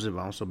items have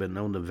also been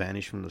known to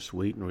vanish from the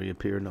suite and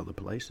reappear in other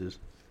places.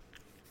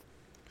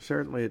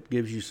 Certainly it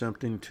gives you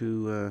something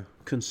to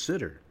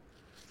consider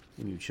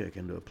when you check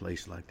into a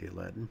place like the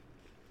Aladdin.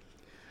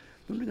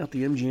 Then we got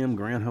the MGM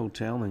Grand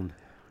Hotel and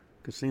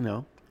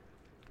Casino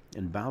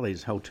and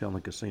Bally's Hotel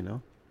and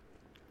Casino.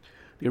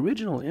 The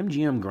original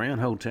MGM Grand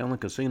Hotel and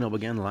Casino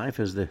began life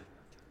as the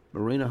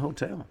Marina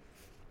Hotel.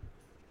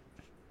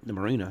 The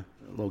Marina,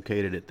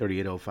 located at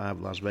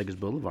 3805 Las Vegas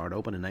Boulevard,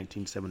 opened in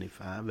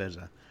 1975 as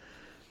a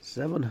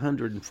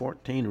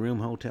 714-room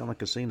hotel and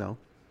casino.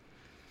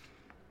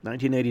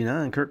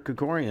 1989, Kirk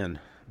Kerkorian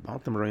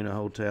bought the Marina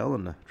Hotel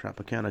and the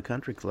Tropicana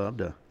Country Club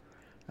to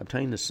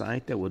obtain the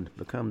site that would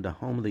become the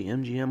home of the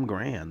MGM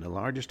Grand, the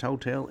largest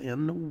hotel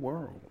in the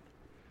world.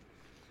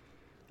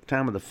 At the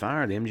time of the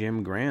fire, the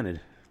MGM Grand had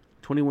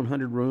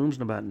 2,100 rooms,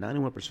 and about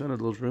 91% of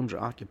those rooms are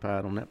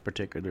occupied on that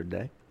particular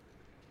day.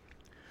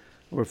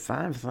 Over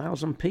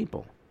 5,000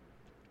 people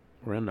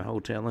were in the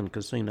hotel and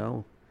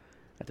casino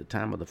at the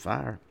time of the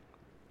fire.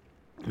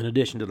 In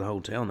addition to the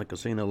hotel and the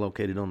casino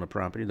located on the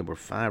property, there were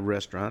 5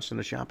 restaurants and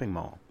a shopping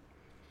mall.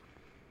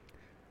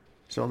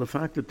 So the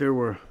fact that there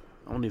were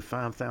only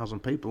 5,000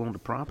 people on the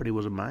property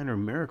was a minor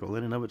miracle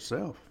in and of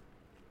itself.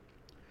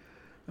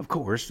 Of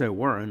course, there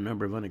were a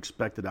number of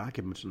unexpected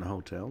occupants in the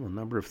hotel. A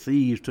number of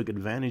thieves took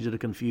advantage of the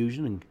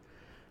confusion and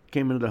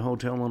came into the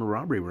hotel on a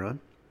robbery run.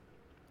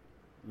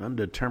 An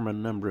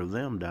undetermined number of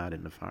them died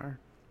in the fire.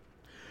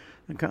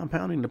 And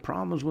compounding the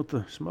problems with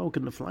the smoke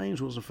and the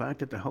flames was the fact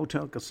that the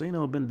hotel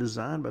casino had been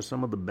designed by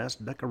some of the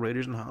best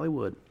decorators in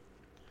Hollywood.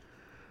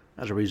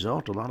 As a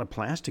result, a lot of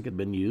plastic had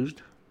been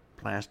used,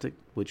 plastic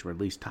which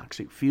released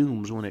toxic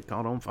fumes when it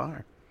caught on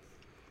fire.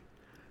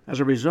 As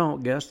a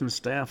result, guests and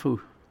staff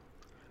who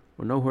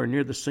were nowhere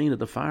near the scene of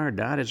the fire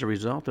died as a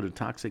result of the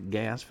toxic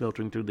gas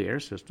filtering through the air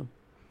system.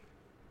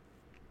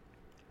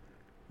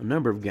 A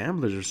number of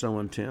gamblers are so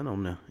intent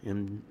on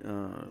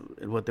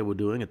what they were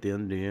doing at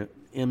the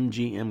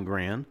MGM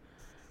Grand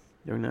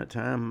during that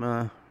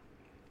time,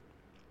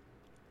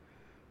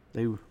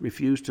 they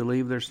refused to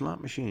leave their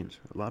slot machines.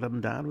 A lot of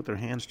them died with their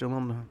hands still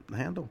on the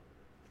handle.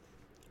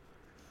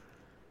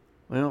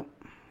 Well,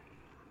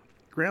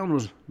 ground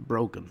was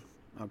broken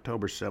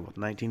October 7th,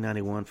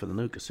 1991 for the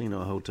new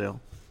casino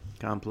hotel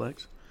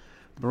complex.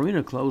 The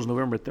Marina closed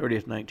November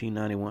 30th,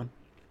 1991.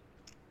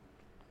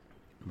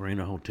 The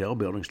Marina Hotel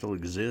building still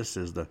exists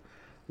as the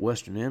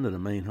western end of the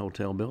main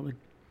hotel building.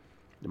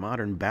 The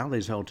modern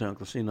Bally's Hotel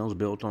Casino is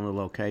built on the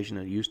location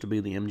that used to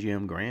be the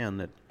MGM Grand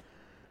that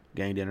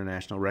gained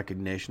international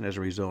recognition as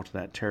a result of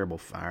that terrible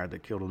fire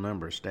that killed a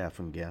number of staff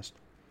and guests.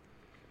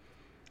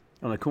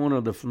 On the corner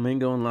of the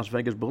Flamingo and Las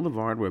Vegas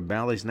Boulevard, where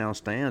Bally's now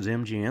stands,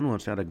 MGM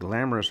once had a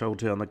glamorous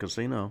hotel and a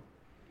casino.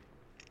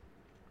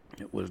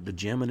 It was the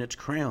gem in its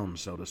crown,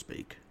 so to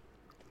speak.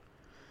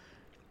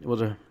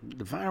 The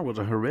fire was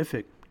a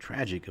horrific,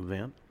 tragic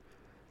event.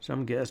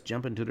 Some guests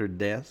jumping to their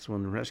deaths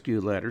when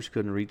rescue ladders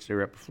couldn't reach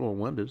their upper floor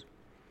windows.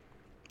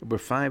 Over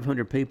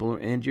 500 people were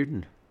injured,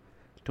 and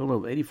a total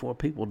of 84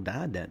 people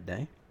died that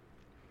day.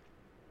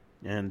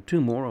 And 2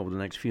 more over the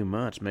next few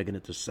months, making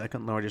it the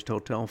second largest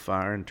hotel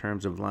fire in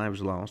terms of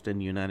lives lost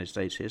in United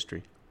States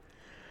history.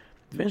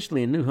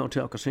 Eventually, a new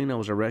hotel casino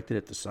was erected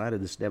at the site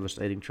of this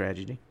devastating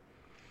tragedy.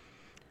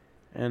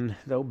 And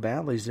though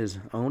Bally's is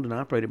owned and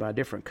operated by a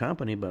different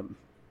company, but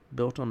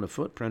built on the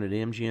footprint of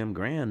the MGM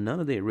Grand,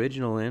 none of the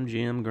original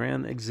MGM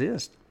Grand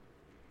exist.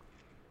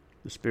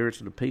 The spirits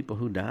of the people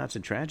who died so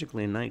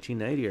tragically in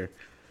 1980 are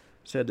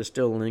said to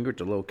still linger at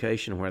the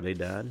location where they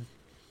died.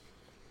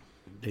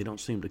 They don't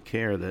seem to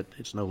care that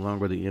it's no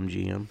longer the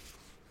MGM.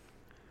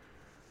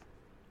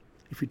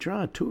 If you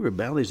try a tour of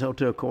Bally's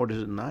Hotel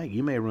quarters at night,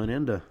 you may run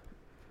into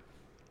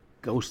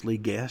ghostly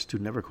guests who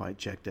never quite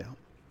checked out.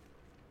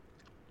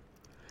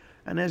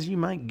 And as you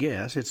might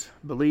guess, it's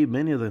believed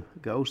many of the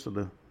ghosts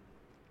of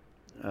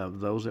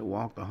those that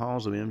walk the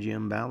halls of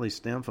MGM Bally's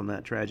stem from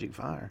that tragic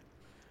fire.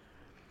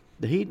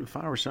 The heat and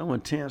fire were so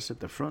intense that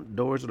the front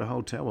doors of the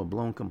hotel were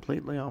blown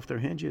completely off their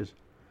hinges,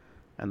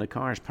 and the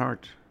cars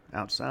parked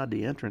outside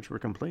the entrance were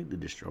completely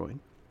destroyed.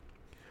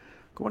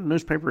 According to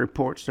newspaper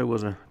reports, there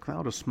was a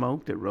cloud of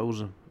smoke that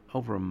rose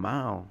over a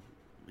mile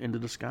into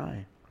the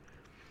sky.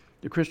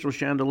 The crystal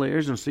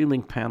chandeliers and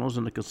ceiling panels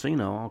in the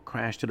casino all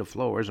crashed to the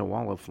floor as a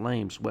wall of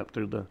flame swept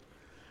through the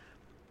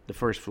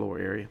first floor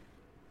area.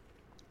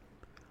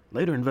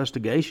 Later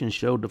investigations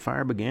showed the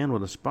fire began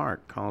with a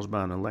spark caused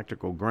by an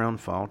electrical ground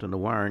fault in the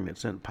wiring that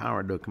sent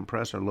power to a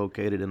compressor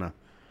located in a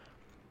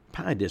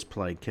pie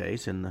display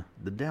case in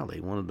the deli,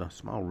 one of the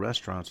small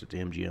restaurants at the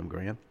MGM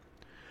Grand.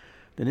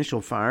 The initial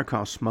fire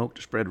caused smoke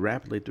to spread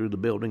rapidly through the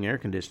building air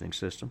conditioning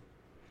system.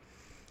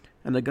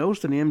 And the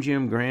ghosts of the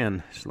MGM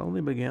Grand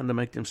slowly began to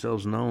make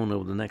themselves known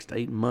over the next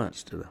 8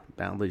 months to the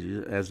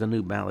Bally's as the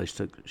new Bally's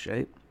took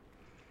shape.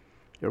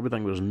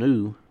 Everything was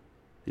new.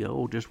 The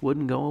old just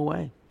wouldn't go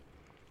away.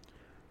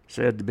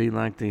 Said to be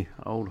like the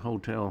old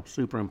hotel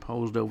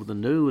superimposed over the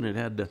new, and it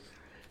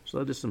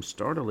led to some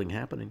startling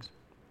happenings.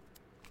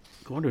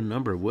 According to a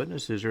number of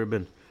witnesses, there have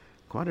been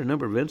quite a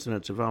number of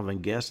incidents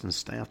involving guests and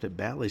staff at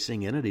Bally's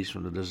seeing entities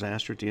from the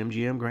disaster at the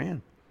MGM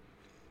Grand.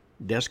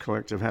 Desk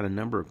clerks have had a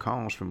number of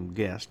calls from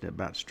guests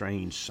about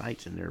strange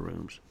sights in their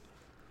rooms.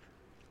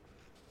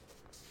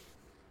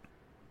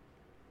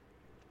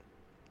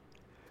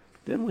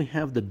 Then we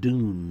have the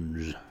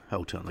Dunes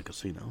Hotel and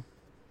Casino.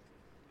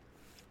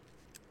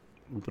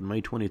 Opened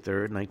May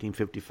 23rd,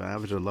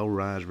 1955, as a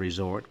low-rise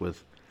resort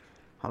with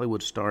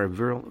Hollywood star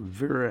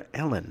Vera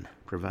Ellen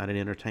provided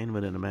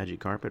entertainment and a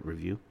magic carpet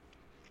review.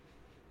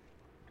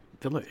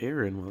 Villa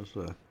Aaron was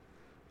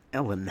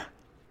Ellen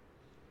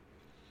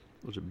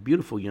was a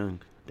beautiful young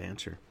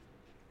dancer.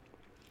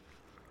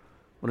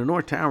 When the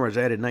North Tower was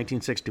added in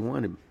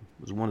 1961, it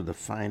was one of the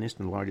finest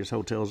and largest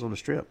hotels on the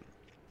Strip.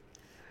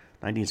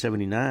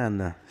 1979,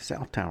 the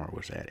South Tower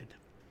was added.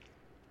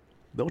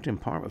 Built in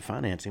part with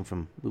financing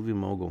from movie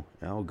mogul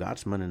Al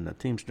Gottsman and the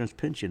Teamsters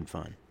Pension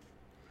Fund.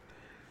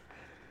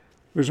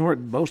 The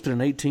resort boasted an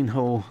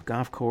 18-hole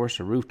golf course,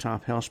 a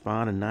rooftop health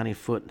spa, and a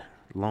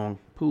 90-foot-long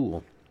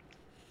pool.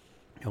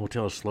 The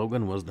hotel's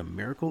slogan was "The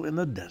Miracle in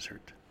the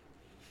Desert."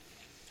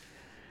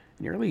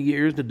 In the early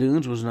years, the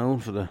Dunes was known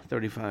for the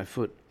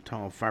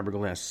 35-foot-tall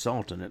fiberglass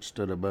sultan that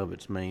stood above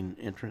its main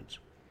entrance.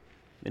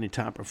 Many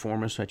top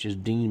performers such as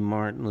Dean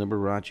Martin,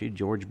 Liberace,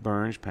 George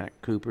Burns, Pat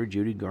Cooper,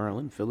 Judy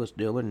Garland, Phyllis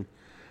Diller, and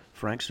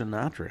Frank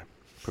Sinatra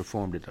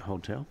performed at the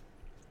hotel.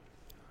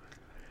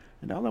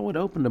 And although it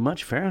opened to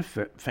much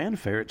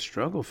fanfare, it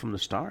struggled from the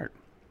start.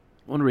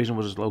 One reason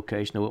was its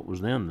location of what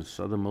was then the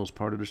southernmost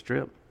part of the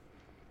Strip.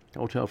 The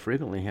hotel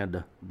frequently had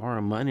to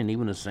borrow money, and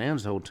even the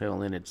Sands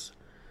Hotel and its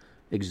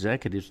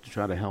executives to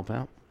try to help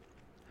out.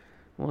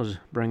 It was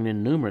bringing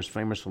in numerous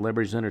famous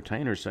celebrities and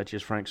entertainers, such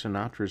as Frank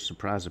Sinatra's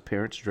surprise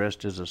appearance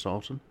dressed as a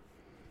sultan.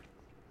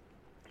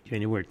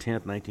 January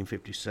 10th,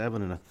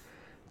 1957, in a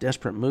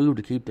desperate move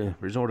to keep the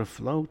resort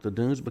afloat, the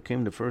Dunes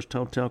became the first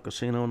hotel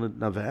casino in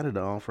Nevada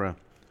to offer a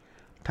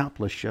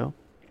topless show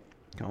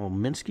called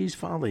Minsky's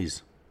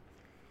Follies,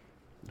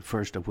 the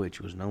first of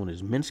which was known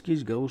as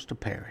Minsky's Goes to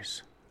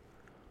Paris.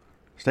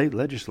 State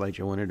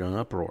legislature went into an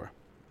uproar,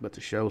 but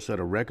the show set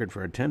a record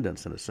for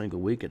attendance in a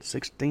single week at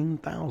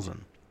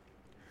 16,000.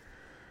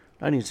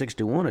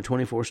 1961, a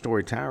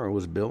 24-story tower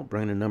was built,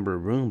 bringing the number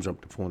of rooms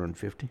up to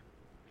 450.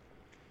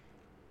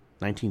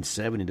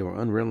 1970, there were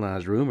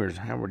unrealized rumors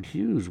Howard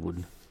Hughes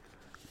would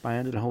buy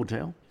into the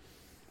hotel.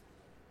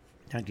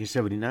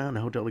 1979,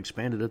 the hotel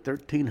expanded to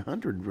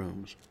 1,300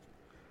 rooms.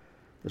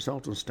 The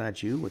Sultan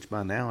statue, which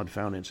by now had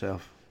found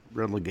itself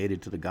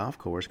relegated to the golf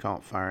course,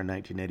 caught fire in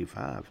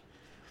 1985,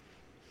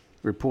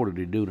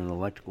 reportedly due to an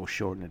electrical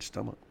short in its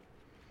stomach.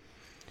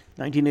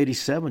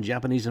 1987,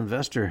 Japanese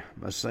investor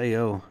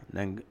Masao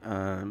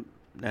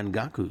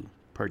Nangaku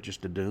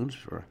purchased the Dunes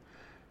for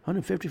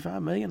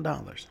 $155 million.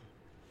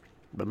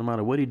 But no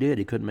matter what he did,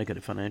 he couldn't make it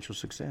a financial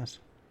success.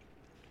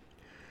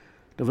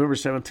 November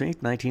 17,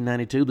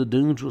 1992, the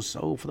Dunes was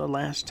sold for the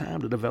last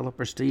time to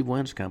developer Steve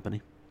Wynn's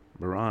company,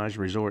 Mirage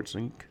Resorts,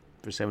 Inc.,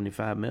 for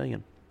 $75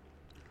 million.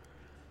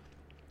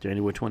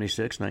 January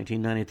 26,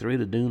 1993,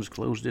 the Dunes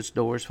closed its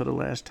doors for the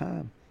last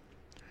time.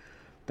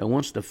 Though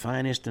once the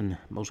finest and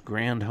most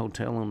grand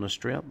hotel on the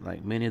Strip,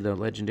 like many of the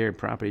legendary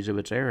properties of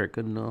its era,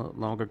 could no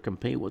longer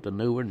compete with the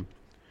newer and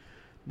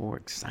more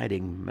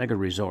exciting mega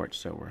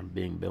resorts that were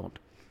being built.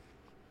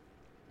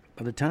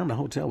 By the time the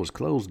hotel was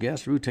closed,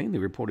 guests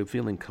routinely reported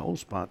feeling cold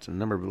spots in a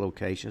number of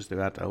locations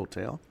throughout the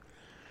hotel,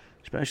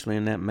 especially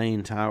in that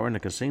main tower and the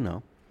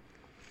casino.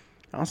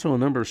 Also, a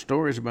number of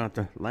stories about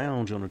the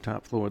lounge on the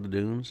top floor of the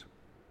Dunes.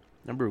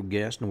 A number of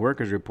guests and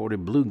workers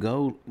reported blue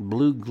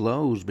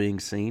glows being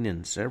seen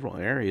in several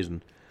areas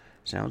and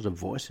sounds of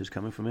voices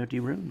coming from empty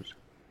rooms.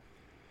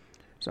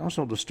 There's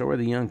also the story of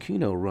the young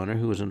keno runner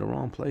who was in the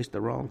wrong place at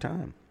the wrong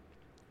time.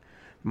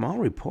 From all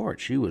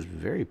reports, she was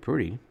very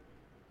pretty,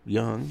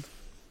 young,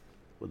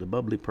 with a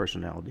bubbly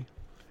personality.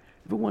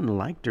 Everyone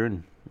liked her,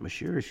 and was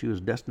sure she was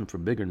destined for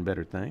bigger and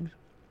better things.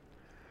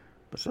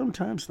 But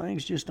sometimes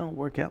things just don't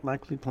work out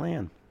like we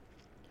planned.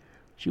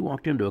 She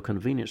walked into a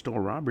convenience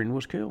store robbery and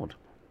was killed.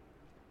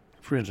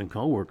 Friends and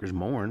co-workers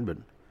mourned, but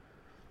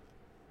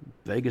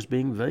Vegas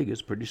being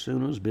Vegas, pretty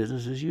soon it was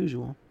business as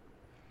usual.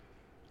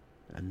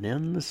 And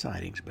then the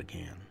sightings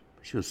began.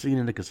 She was seen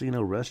in the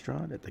casino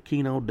restaurant, at the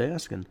keno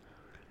desk, and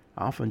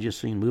often just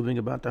seen moving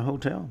about the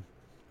hotel.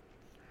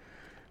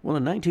 Well,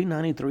 in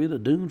 1993, the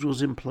Dunes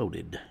was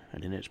imploded,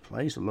 and in its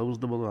place rose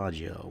the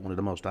Bellagio, one of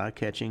the most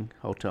eye-catching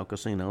hotel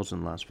casinos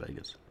in Las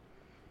Vegas.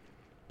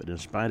 But in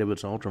spite of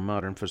its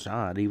ultra-modern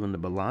facade, even the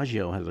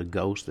Bellagio has a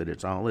ghost that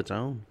it's all its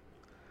own.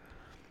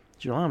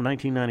 July of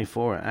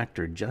 1994,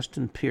 actor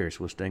Justin Pierce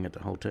was staying at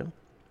the hotel.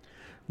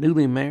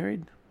 Newly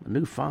married, a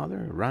new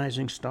father, a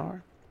rising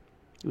star.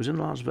 He was in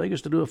Las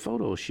Vegas to do a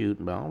photo shoot,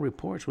 and by all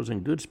reports was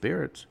in good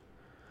spirits.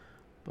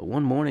 But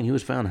one morning he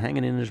was found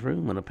hanging in his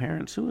room, an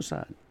apparent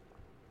suicide.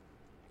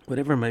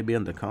 Whatever may be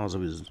the cause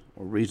of his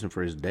or reason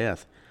for his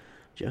death,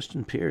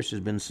 Justin Pierce has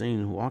been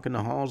seen walking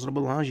the halls of the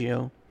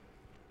Bellagio,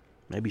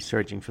 maybe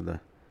searching for the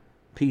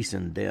peace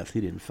and death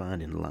he didn't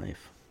find in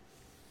life.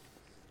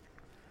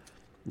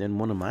 Then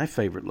one of my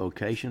favorite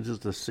locations is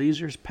the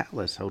Caesars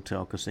Palace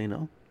Hotel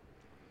Casino.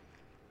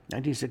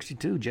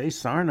 1962, Jay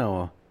Sarno,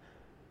 a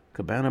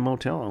Cabana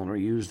motel owner,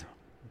 used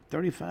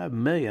 $35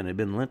 million had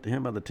been lent to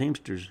him by the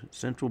Teamsters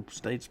Central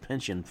States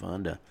Pension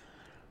Fund to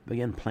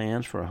begin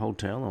plans for a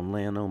hotel on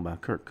land owned by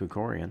Kirk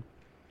Kerkorian.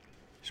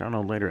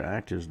 Sarno later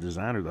acted as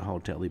designer of the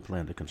hotel he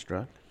planned to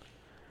construct.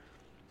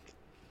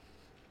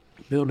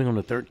 Building on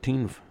the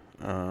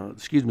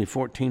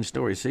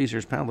 14-story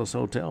Caesars Palace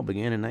Hotel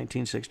began in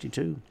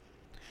 1962.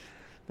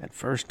 That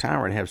first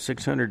tower would have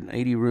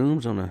 680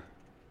 rooms on a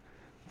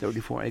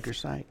 34-acre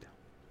site.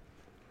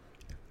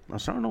 Now,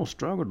 Sarno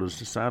struggled to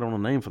decide on a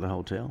name for the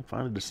hotel.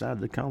 Finally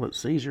decided to call it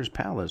Caesar's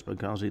Palace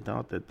because he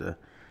thought that the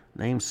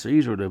name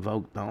Caesar would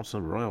evoke thoughts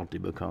of royalty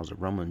because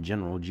of Roman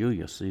General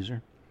Julius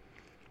Caesar.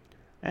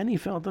 And he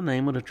felt the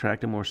name would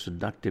attract a more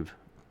seductive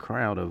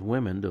crowd of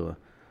women to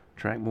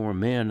attract more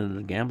men into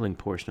the gambling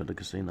portion of the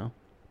casino.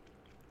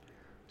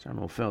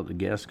 Sarno felt the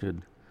guests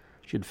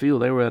should feel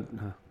they were at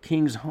a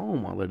king's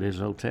home while at his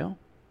hotel.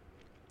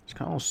 It's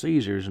called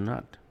Caesar's,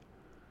 not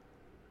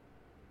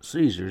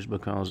Caesar's,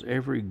 because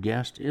every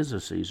guest is a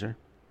Caesar.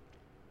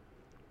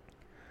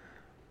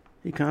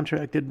 He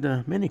contracted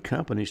many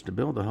companies to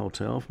build the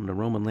hotel, from the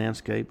Roman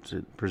landscapes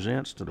it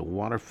presents to the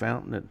water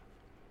fountain that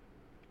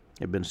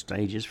had been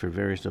stages for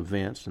various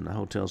events in the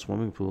hotel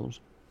swimming pools.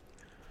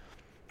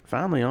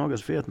 Finally,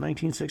 August 5th,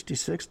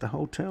 1966, the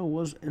hotel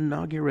was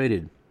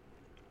inaugurated.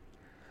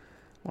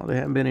 While there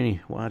haven't been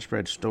any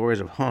widespread stories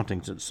of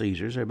hauntings at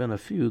Caesars, there have been a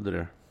few that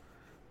are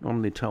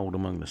normally told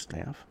among the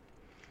staff.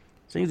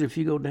 It seems if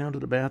you go down to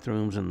the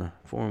bathrooms in the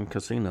Forum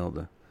Casino,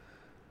 the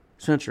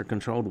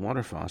sensor-controlled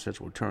water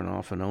faucets will turn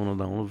off and on of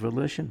their own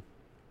volition.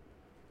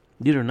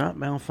 These are not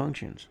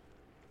malfunctions.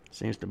 It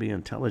seems to be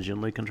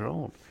intelligently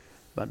controlled,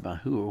 but by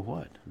who or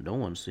what, no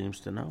one seems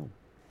to know.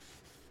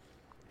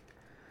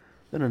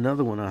 Then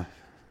another one I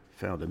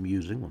found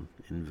amusing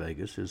in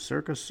Vegas is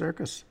Circus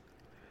Circus.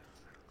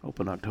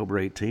 Opened October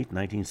 18,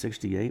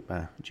 1968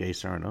 by Jay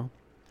Sarno.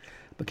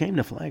 Became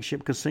the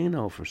flagship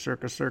casino for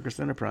Circus Circus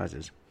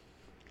Enterprises.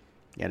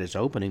 At its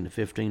opening, the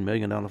 $15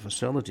 million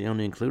facility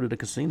only included a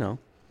casino.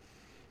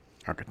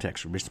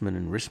 Architects Rissman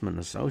and Rissman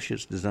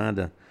Associates designed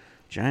a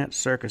giant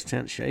circus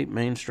tent-shaped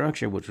main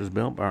structure, which was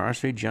built by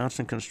R.C.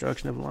 Johnson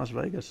Construction of Las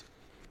Vegas.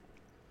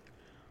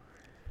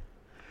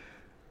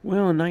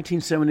 Well, in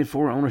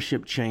 1974,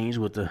 ownership changed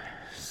with the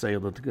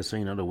sale of the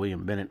casino to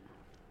William Bennett.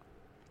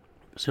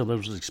 The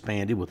facility was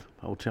expanded with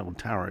hotel and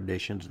tower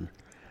additions in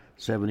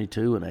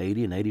 72 and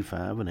 80 and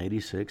 85 and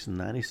 86 and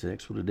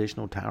 96, with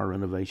additional tower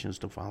renovations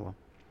to follow.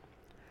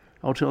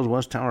 Hotel's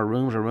West Tower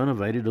rooms are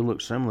renovated to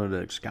look similar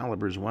to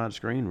Excalibur's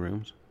widescreen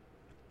rooms.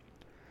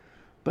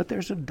 But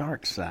there's a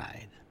dark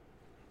side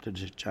to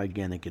this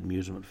gigantic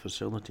amusement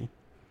facility.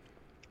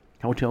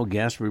 Hotel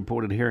guests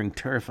reported hearing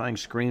terrifying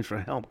screams for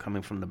help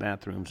coming from the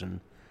bathrooms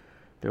in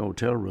their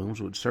hotel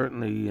rooms, which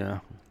certainly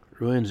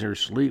ruins their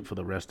sleep for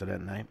the rest of that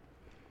night.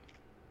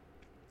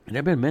 And there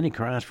have been many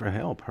cries for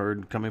help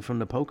heard coming from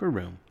the poker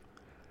room.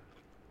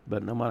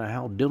 But no matter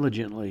how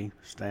diligently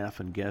staff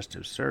and guests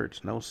have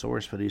searched, no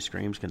source for these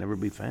screams can ever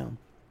be found.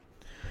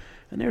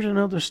 And there's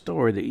another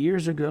story that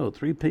years ago,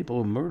 3 people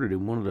were murdered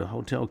in one of the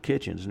hotel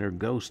kitchens, and their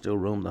ghosts still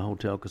roam the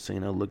hotel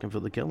casino looking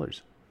for the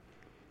killers.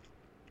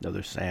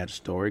 Another sad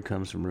story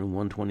comes from room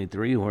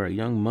 123, where a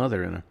young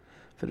mother in a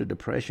fit of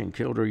depression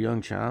killed her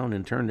young child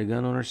and turned the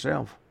gun on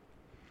herself.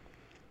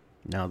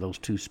 Now those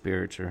 2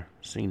 spirits are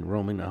seen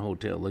roaming the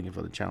hotel looking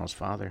for the child's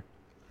father.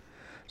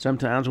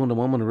 Sometimes when the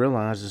woman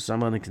realizes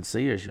someone can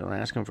see her, she'll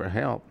ask him for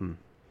help, and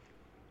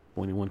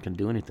when anyone can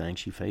do anything,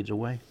 she fades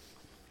away.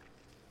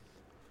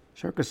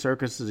 Circus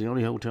Circus is the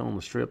only hotel on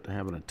the Strip to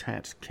have an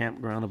attached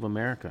Campground of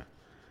America,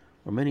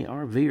 where many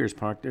RVers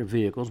park their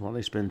vehicles while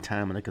they spend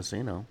time in a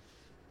casino.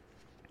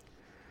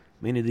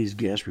 Many of these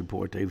guests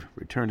report they've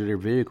returned to their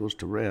vehicles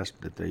to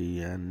rest, that they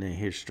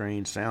hear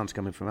strange sounds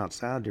coming from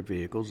outside their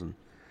vehicles, and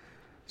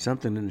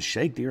something didn't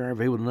shake the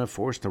RV with enough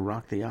force to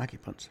rock the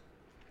occupants.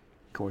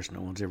 Of course,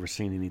 no one's ever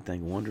seen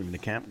anything wandering the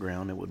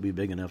campground that would be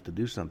big enough to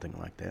do something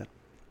like that.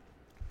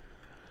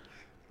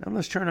 Now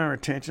let's turn our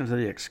attention to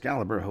the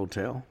Excalibur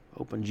Hotel.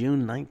 Opened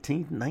June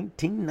 19,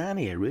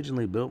 1990,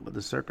 originally built by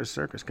the Circus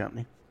Circus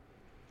Company.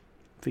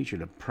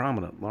 Featured a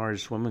prominent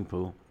large swimming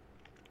pool.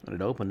 When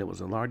it opened, it was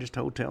the largest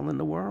hotel in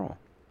the world.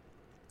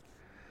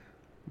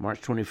 March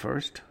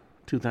 21st,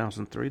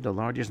 2003, the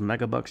largest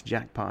megabucks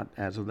jackpot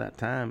as of that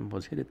time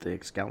was hit at the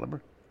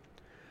Excalibur.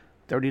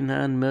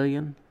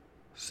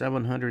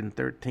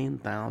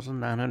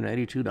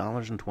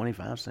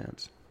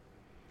 $39,713,982.25.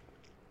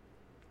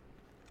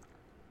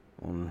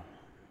 On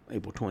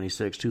April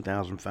 26,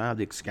 2005,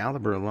 the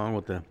Excalibur, along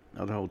with the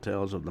other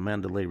hotels of the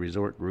Mandalay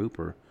Resort Group,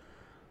 were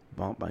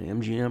bought by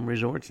MGM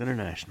Resorts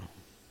International.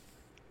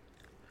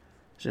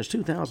 Since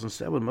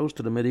 2007, most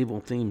of the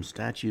medieval-themed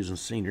statues and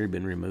scenery have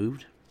been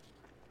removed.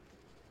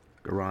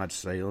 Garage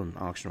sale and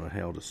auction were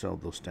held to sell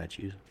those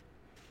statues.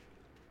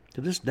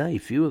 To this day,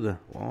 few of the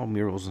wall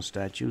murals and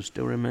statues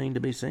still remain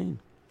to be seen.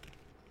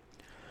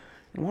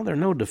 And while there are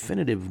no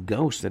definitive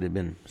ghosts that have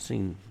been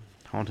seen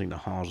haunting the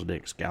halls of the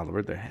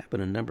Excalibur, there have been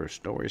a number of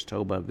stories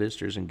told by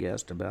visitors and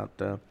guests about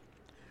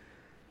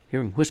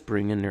hearing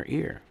whispering in their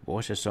ear.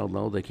 Voices so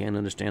low they can't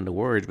understand the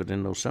words, but they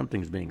know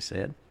something's being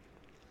said.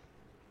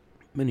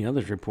 Many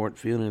others report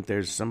feeling that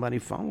there's somebody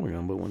following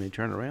them, but when they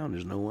turn around,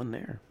 there's no one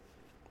there.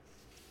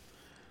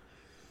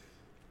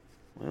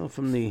 Well,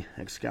 from the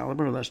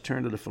Excalibur, let's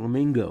turn to the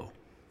Flamingo.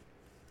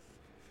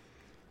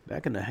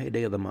 Back in the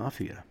heyday of the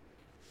mafia,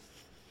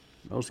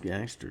 most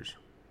gangsters,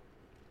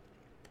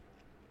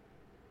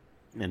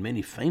 and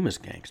many famous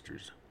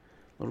gangsters,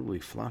 literally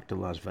flocked to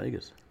Las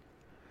Vegas.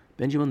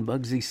 Benjamin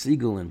Bugsy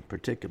Siegel in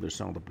particular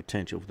saw the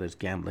potential for this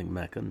gambling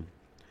mecca and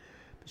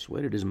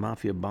persuaded his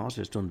mafia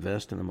bosses to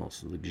invest in the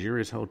most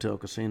luxurious hotel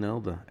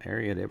casino the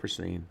area had ever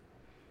seen.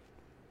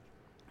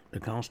 The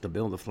cost to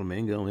build the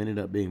Flamingo ended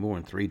up being more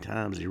than 3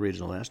 times the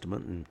original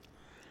estimate, and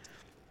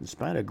in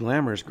spite of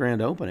glamorous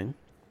grand opening,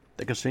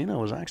 the casino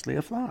was actually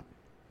a flop.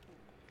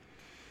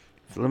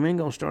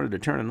 Flamingo started to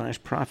turn a nice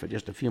profit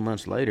just a few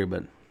months later,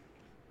 but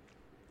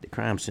the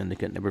crime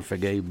syndicate never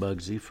forgave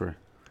Bugsy for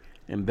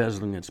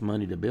embezzling its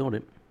money to build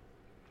it.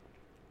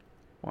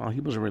 While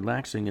he was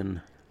relaxing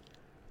in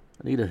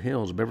Anita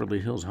Hill's Beverly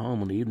Hills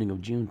home on the evening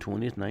of June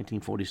 20th,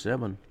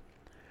 1947,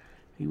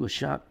 he was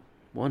shot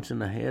once in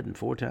the head and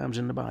 4 times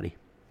in the body.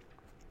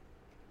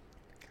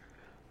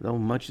 Though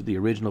much of the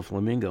original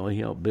Flamingo he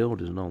helped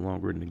build is no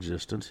longer in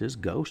existence, his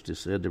ghost is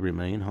said to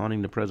remain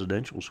haunting the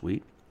presidential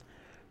suite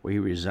where he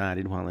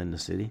resided while in the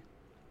city.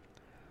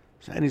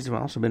 Sightings have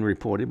also been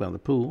reported by the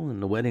pool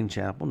and the wedding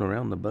chapel and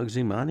around the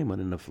Bugsy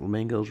Monument in the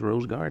Flamingo's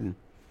Rose Garden.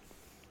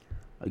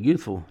 A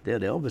youthful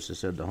dead Elvis is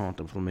said to haunt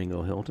the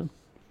Flamingo Hilton.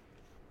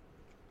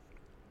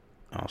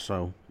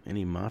 Also,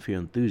 any mafia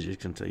enthusiast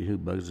can tell you who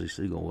Bugsy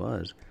Siegel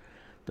was.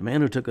 The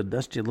man who took a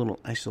dusty little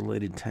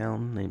isolated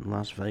town named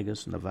Las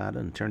Vegas, Nevada,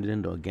 and turned it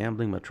into a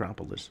gambling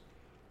metropolis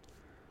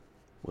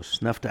was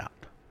snuffed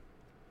out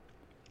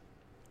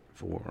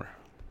for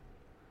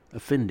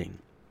offending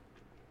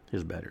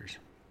his betters.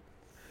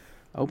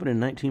 Opened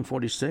in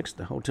 1946,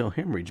 the hotel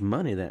hemorrhaged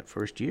money that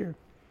first year,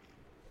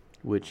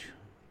 which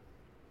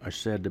are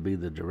said to be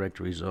the direct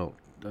result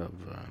of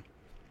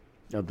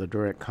the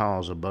direct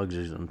cause of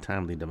Bugsy's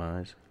untimely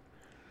demise.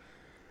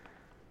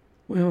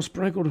 Well,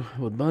 sprinkled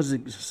with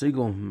Bugsy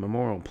Siegel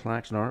memorial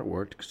plaques and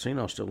artwork, the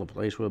casino is still a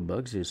place where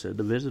Bugsy is said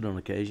to visit on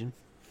occasion.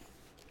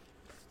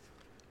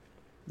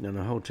 And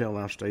the hotel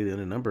I've stayed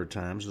in a number of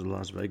times is the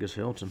Las Vegas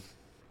Hilton.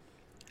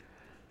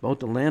 Both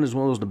the land as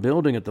well as the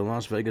building at the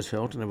Las Vegas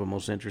Hilton have a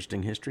most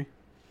interesting history.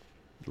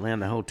 The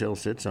land the hotel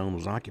sits on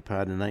was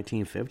occupied in the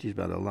 1950s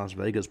by the Las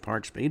Vegas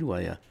Park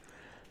Speedway, a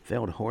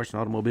failed horse and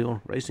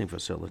automobile racing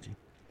facility.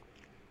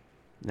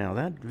 Now,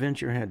 that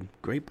venture had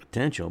great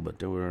potential, but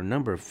there were a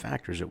number of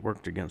factors that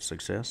worked against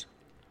success.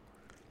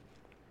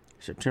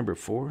 September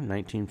 4,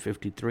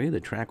 1953,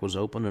 the track was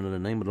opened under the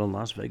name of the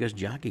Las Vegas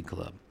Jockey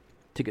Club.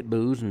 Ticket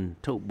booths and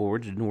tote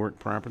boards didn't work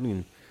properly,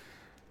 and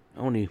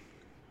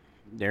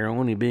there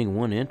only being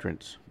one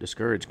entrance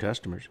discouraged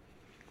customers.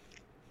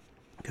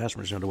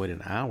 Customers had to wait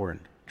an hour in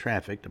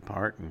traffic to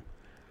park, and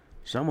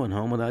some went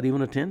home without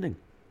even attending.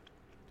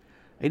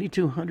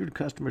 8,200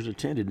 customers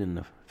attended in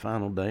the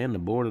final day, and the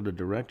board of the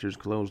directors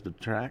closed the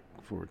track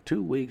for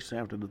 2 weeks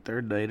after the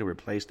third day to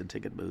replace the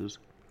ticket booths.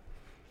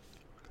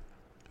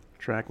 The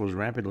track was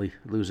rapidly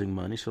losing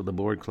money, so the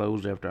board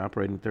closed after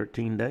operating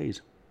 13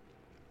 days.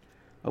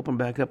 Opened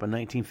back up in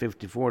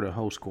 1954 to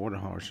host quarter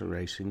horse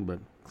racing, but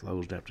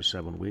closed after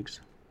 7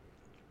 weeks.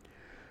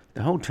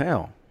 The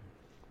hotel,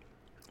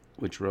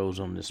 which rose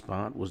on this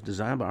spot, was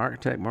designed by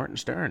architect Martin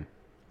Stern.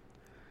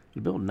 It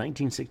was built in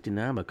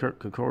 1969 by Kirk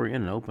Kerkorian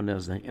and opened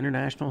as the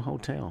International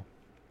Hotel.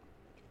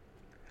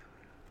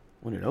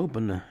 When it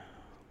opened,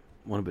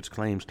 one of its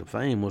claims to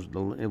fame was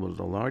it was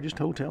the largest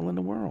hotel in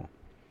the world.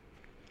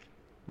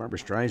 Barbra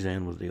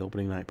Streisand was the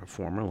opening night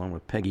performer, along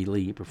with Peggy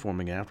Lee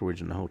performing afterwards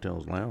in the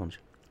hotel's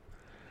lounge.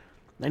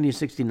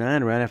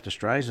 1969, right after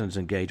Streisand's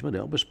engagement,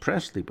 Elvis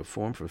Presley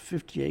performed for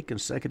 58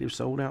 consecutive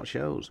sold-out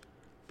shows,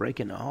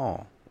 breaking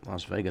all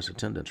Las Vegas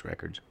attendance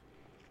records.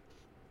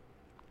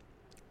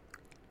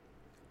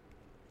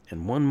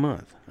 In 1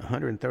 month,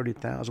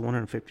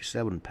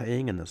 130,157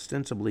 paying and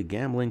ostensibly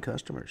gambling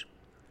customers.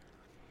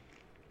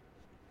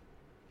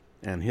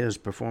 And his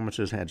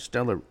performances had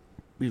stellar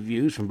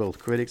reviews from both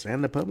critics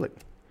and the public.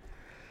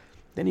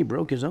 Then he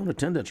broke his own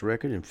attendance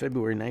record in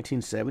February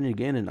 1970,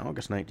 again in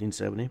August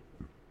 1970,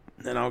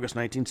 then August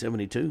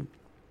 1972.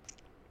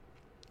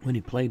 When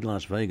he played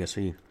Las Vegas,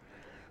 he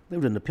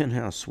lived in the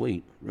penthouse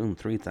suite, room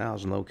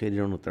 3000,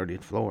 located on the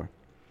 30th floor,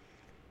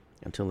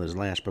 until his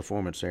last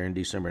performance there in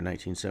December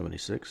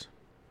 1976.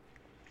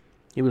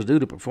 He was due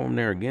to perform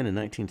there again in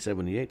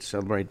 1978 to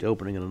celebrate the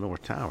opening of the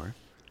North Tower,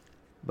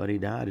 but he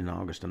died in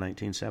August of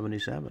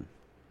 1977,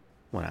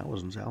 when I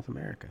was in South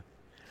America.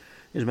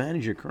 His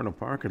manager, Colonel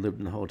Parker, lived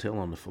in the hotel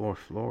on the 4th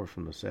floor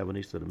from the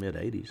 70s to the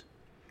mid-80s.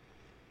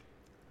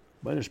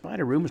 But in spite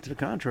of rumors to the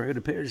contrary, it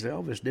appears that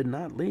Elvis did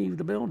not leave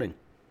the building.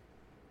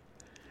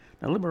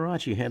 Now,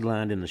 Liberace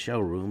headlined in the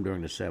showroom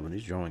during the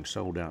 70s, drawing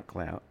sold-out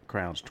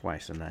crowds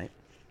twice a night.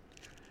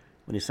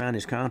 When he signed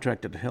his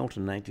contract at the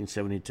Hilton in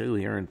 1972,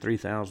 he earned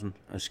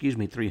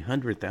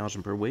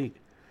 $300,000 per week,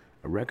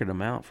 a record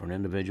amount for an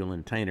individual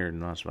entertainer in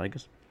Las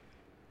Vegas.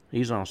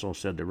 He's also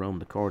said to roam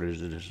the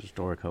corridors of this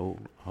historic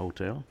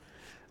hotel.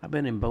 I've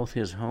been in both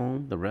his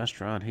home, the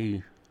restaurant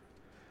he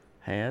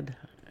had,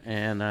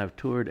 and I've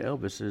toured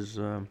Elvis's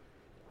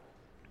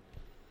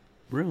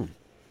room.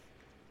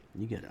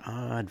 You get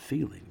odd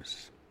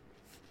feelings.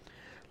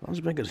 Las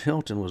Vegas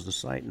Hilton was the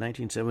site in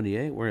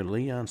 1978 where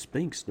Leon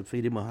Spinks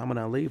defeated Muhammad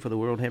Ali for the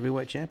World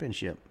Heavyweight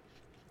Championship.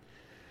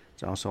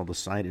 It's also the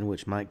site in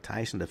which Mike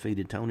Tyson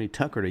defeated Tony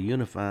Tucker to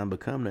unify and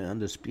become the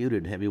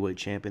undisputed heavyweight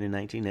champion in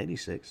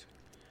 1986.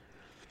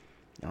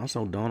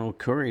 Also, Donald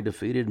Curry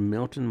defeated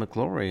Milton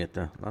McClory at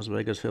the Las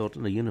Vegas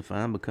Hilton to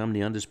unify and become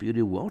the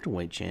undisputed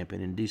welterweight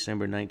champion in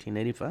December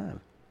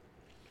 1985.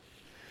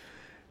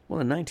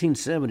 Well, in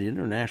 1970, the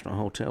International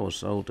Hotel was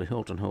sold to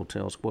Hilton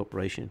Hotels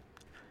Corporation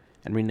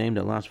and renamed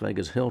to Las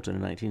Vegas Hilton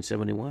in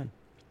 1971.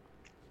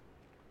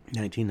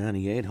 In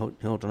 1998,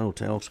 Hilton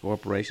Hotels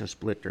Corporation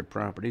split their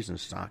properties and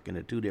stock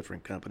into two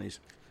different companies,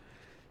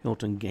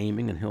 Hilton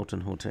Gaming and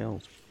Hilton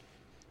Hotels.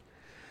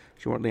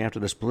 Shortly after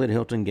the split,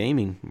 Hilton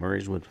Gaming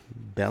merged with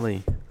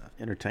Belly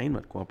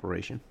Entertainment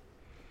Corporation.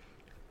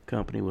 The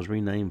company was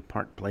renamed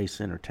Park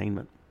Place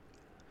Entertainment.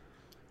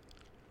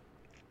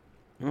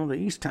 Well, the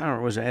East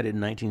Tower was added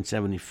in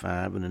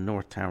 1975, and the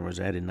North Tower was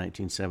added in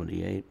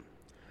 1978.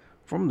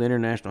 From the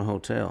International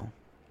Hotel,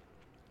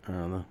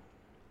 the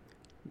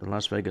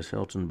Las Vegas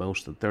Hilton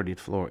boasts the 30th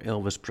floor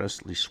Elvis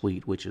Presley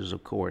suite, which is,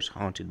 of course,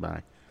 haunted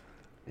by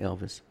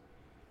Elvis.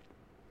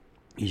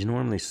 He's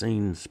normally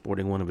seen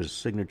sporting one of his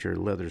signature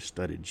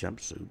leather-studded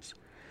jumpsuits,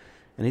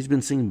 and he's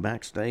been seen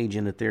backstage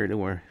in the theater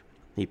where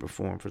he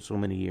performed for so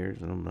many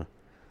years and on the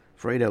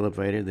freight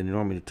elevator that he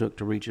normally took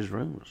to reach his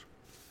rooms.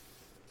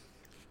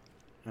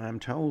 I'm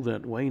told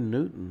that Wayne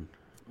Newton,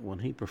 when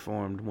he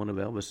performed one of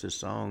Elvis's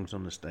songs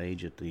on the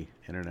stage at the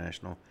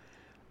International,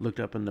 looked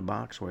up in the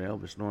box where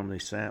Elvis normally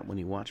sat when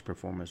he watched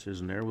performances,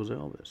 and there was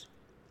Elvis.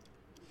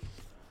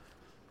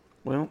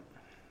 Well,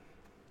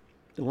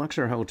 the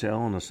Luxor Hotel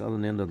on the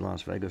southern end of the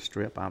Las Vegas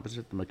Strip,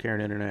 opposite the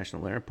McCarran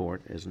International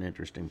Airport, is an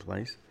interesting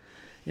place.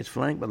 It's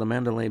flanked by the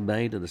Mandalay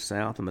Bay to the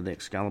south and by the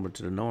Excalibur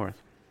to the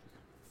north.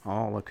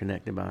 All are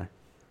connected by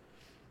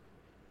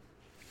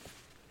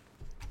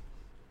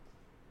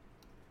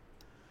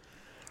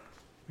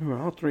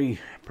all three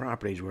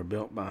properties were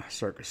built by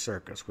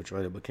Circus, which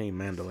later became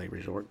Mandalay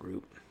Resort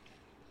Group.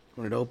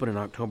 When it opened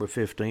on October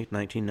 15,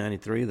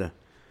 1993, the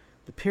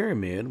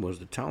Pyramid was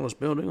the tallest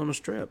building on the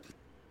Strip.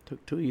 It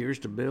took 2 years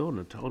to build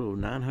and a total of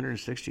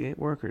 968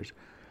 workers.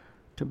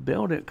 To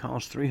build it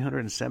cost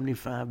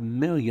 $375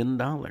 million.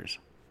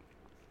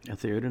 A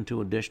theater and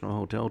two additional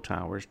hotel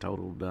towers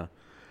totaled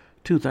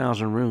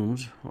 2,000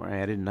 rooms were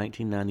added in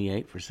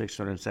 1998 for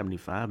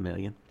 $675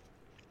 million.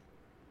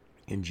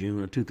 In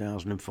June of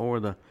 2004,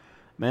 the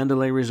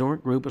Mandalay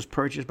Resort Group was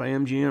purchased by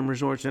MGM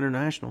Resorts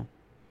International.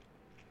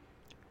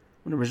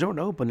 When the resort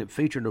opened, it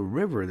featured a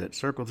river that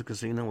circled the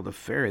casino with a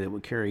ferry that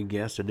would carry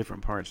guests to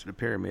different parts of the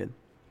pyramid.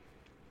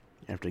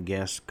 After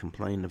guests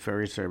complained the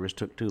ferry service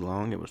took too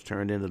long, it was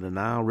turned into the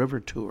Nile River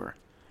Tour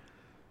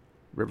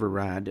river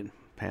ride that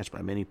passed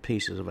by many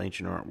pieces of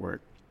ancient artwork.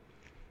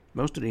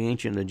 Most of the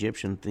ancient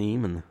Egyptian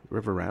theme and the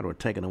river ride were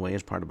taken away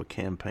as part of a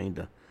campaign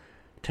to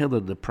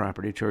tailor the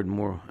property toward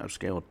more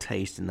upscale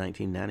taste in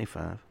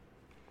 1995.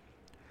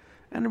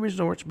 And the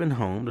resort's been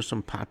home to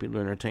some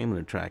popular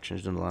entertainment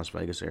attractions in the Las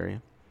Vegas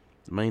area.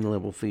 The main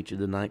level featured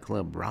the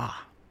nightclub Bra.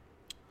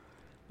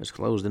 It's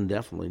closed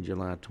indefinitely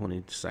July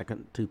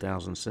 22nd,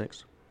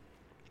 2006.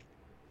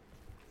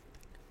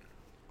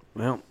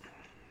 Well,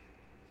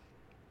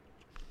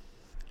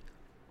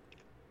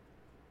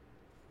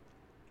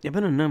 there have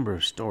been a number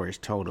of stories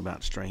told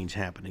about strange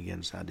happenings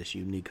inside this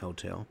unique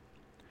hotel.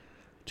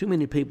 Too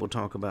many people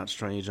talk about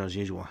strange,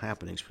 unusual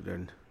happenings for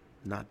there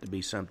not to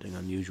be something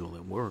unusual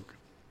at work.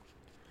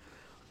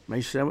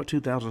 May 7,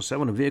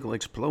 2007, a vehicle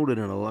exploded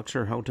in a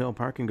Luxor hotel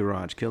parking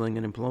garage, killing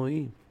an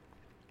employee.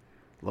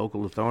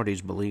 Local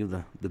authorities believe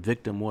the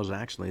victim was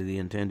actually the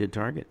intended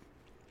target.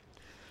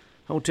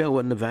 The hotel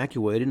wasn't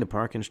evacuated and the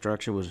parking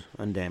structure was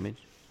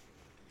undamaged.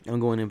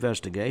 Ongoing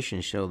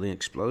investigations show the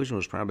explosion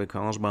was probably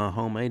caused by a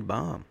homemade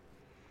bomb.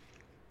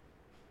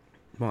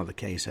 While the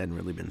case hadn't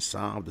really been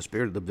solved, the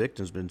spirit of the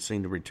victim has been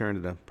seen to return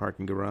to the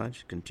parking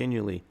garage,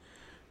 continually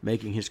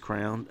making his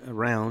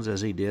rounds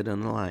as he did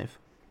in life.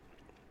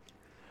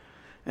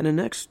 And the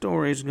next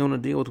story is going to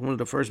deal with one of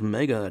the first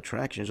mega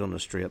attractions on the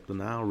Strip, the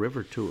Nile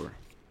River Tour.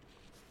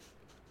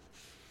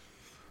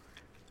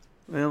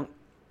 Well,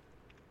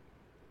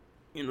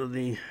 you know,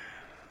 the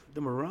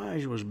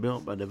Mirage was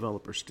built by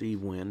developer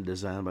Steve Wynn,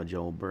 designed by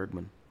Joel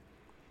Bergman.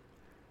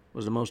 It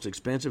was the most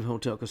expensive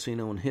hotel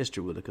casino in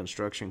history with a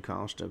construction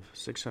cost of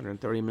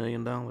 $630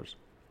 million.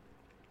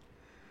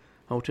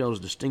 Hotel's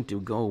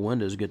distinctive gold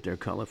windows get their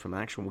color from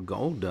actual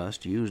gold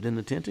dust used in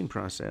the tinting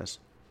process.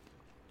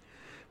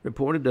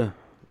 Reported the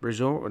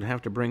resort would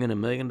have to bring in $1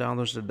 million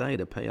a day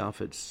to pay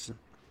off a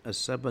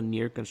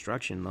 7-year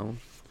construction loan.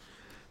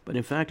 But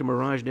in fact, the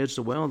Mirage did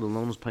so well, the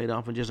loan was paid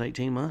off in just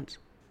 18 months.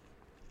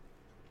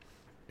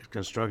 Its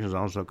construction is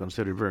also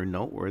considered very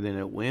noteworthy, and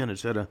at Wynn it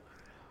set a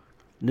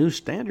new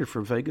standard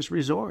for Vegas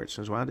resorts.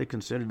 That's why they're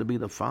considered to be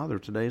the father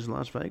of today's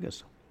Las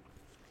Vegas.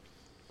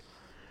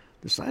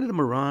 The site of the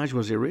Mirage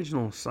was the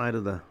original site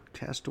of the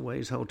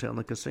Castaways Hotel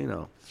and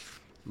Casino.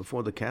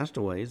 Before the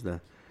Castaways,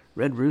 the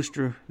Red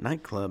Rooster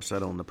nightclub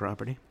sat on the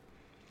property.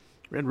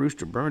 Red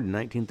Rooster burned in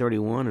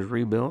 1931, was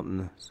rebuilt, and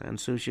the San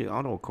Souci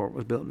Auto Court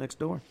was built next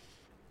door.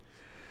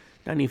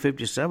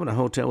 1957, a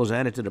hotel was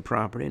added to the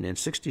property, and in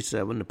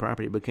 1967, the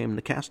property became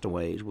the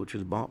Castaways, which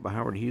was bought by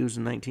Howard Hughes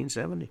in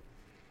 1970.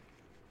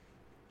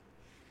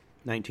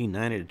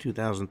 1990 to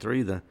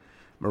 2003, the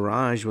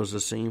Mirage was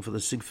the scene for the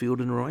Ziegfeld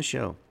and Roy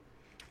Show.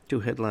 Two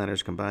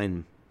headliners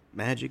combined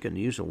magic and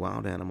the use of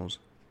wild animals.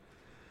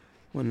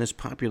 When this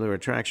popular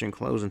attraction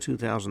closed in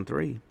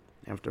 2003,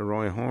 after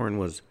Roy Horn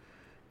was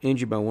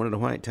injured by one of the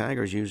white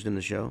tigers used in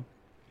the show,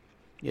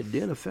 it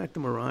did affect the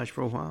Mirage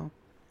for a while.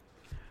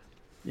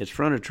 Its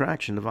front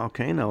attraction, the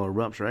volcano,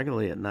 erupts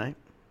regularly at night.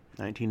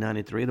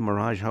 1993, the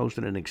Mirage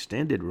hosted an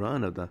extended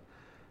run of the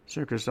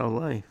Cirque du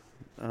Soleil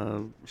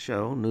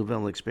show,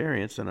 Nouvelle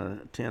Experience, in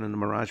a tent in the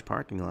Mirage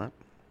parking lot.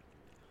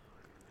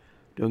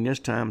 During this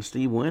time,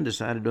 Steve Wynn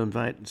decided to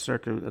invite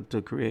Cirque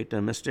to create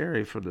a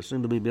mystery for the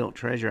soon-to-be-built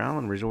Treasure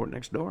Island resort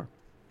next door.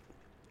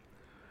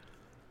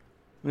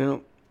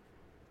 Well,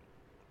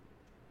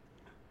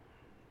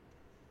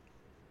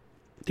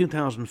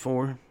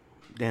 2004,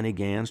 Danny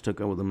Gans took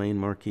over the main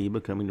marquee,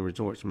 becoming the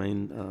resort's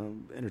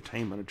main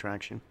entertainment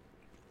attraction.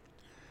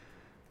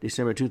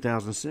 December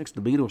 2006,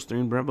 the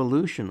Beatles-themed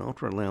Revolution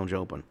Ultra Lounge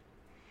opened.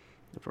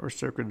 The first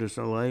Cirque du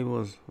Soleil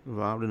was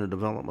involved in the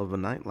development of a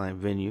nightlife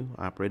venue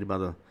operated by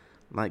the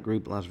Light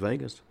Group Las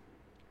Vegas.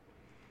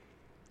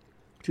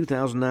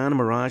 2009, the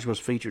Mirage was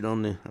featured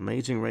on the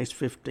Amazing Race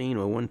 15,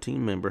 where one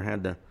team member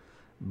had to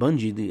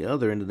bungee the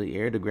other into the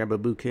air to grab a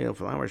bouquet of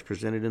flowers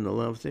presented in the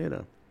Love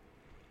Theater.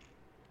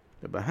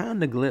 But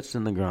behind the glitz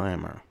and the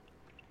glamour,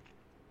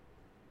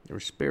 there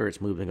were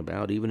spirits moving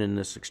about, even in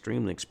this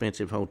extremely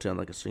expensive hotel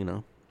and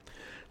casino.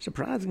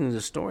 Surprisingly,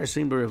 the story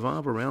seemed to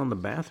revolve around the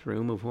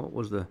bathroom of what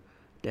was the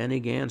Danny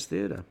Gans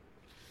Theater.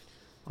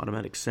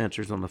 Automatic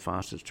sensors on the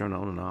faucets turn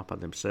on and off by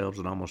themselves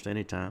at almost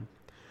any time.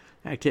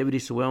 Activity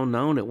so well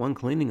known that one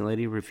cleaning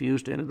lady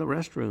refused to enter the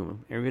restroom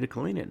area to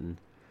clean it, and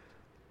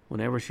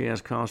whenever she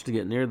has cause to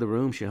get near the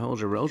room, she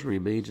holds her rosary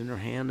beads in her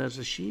hand as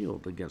a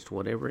shield against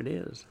whatever it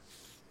is.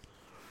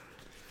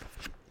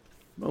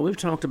 Well, we've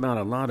talked about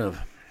a lot of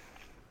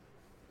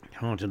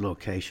haunted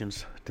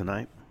locations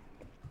tonight,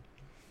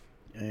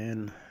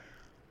 and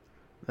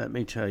let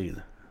me tell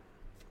you,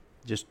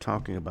 just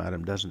talking about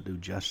them doesn't do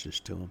justice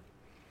to them.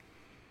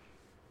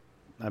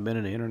 I've been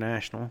in the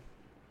International.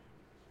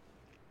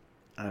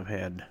 I've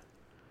had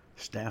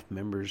staff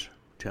members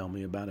tell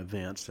me about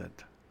events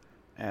that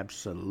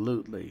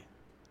absolutely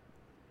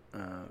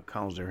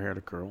cause their hair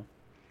to curl.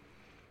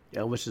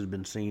 Elvis has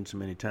been seen so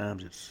many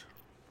times, it's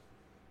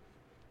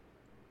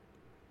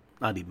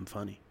not even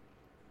funny.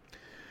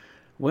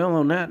 Well,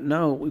 on that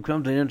note, we've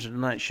come to the end of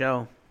tonight's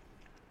show.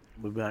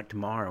 We'll be back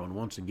tomorrow, and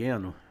once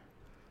again,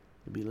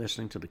 you'll be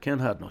listening to the Ken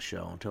Hudnall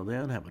Show. Until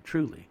then, have a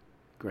truly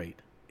great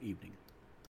evening.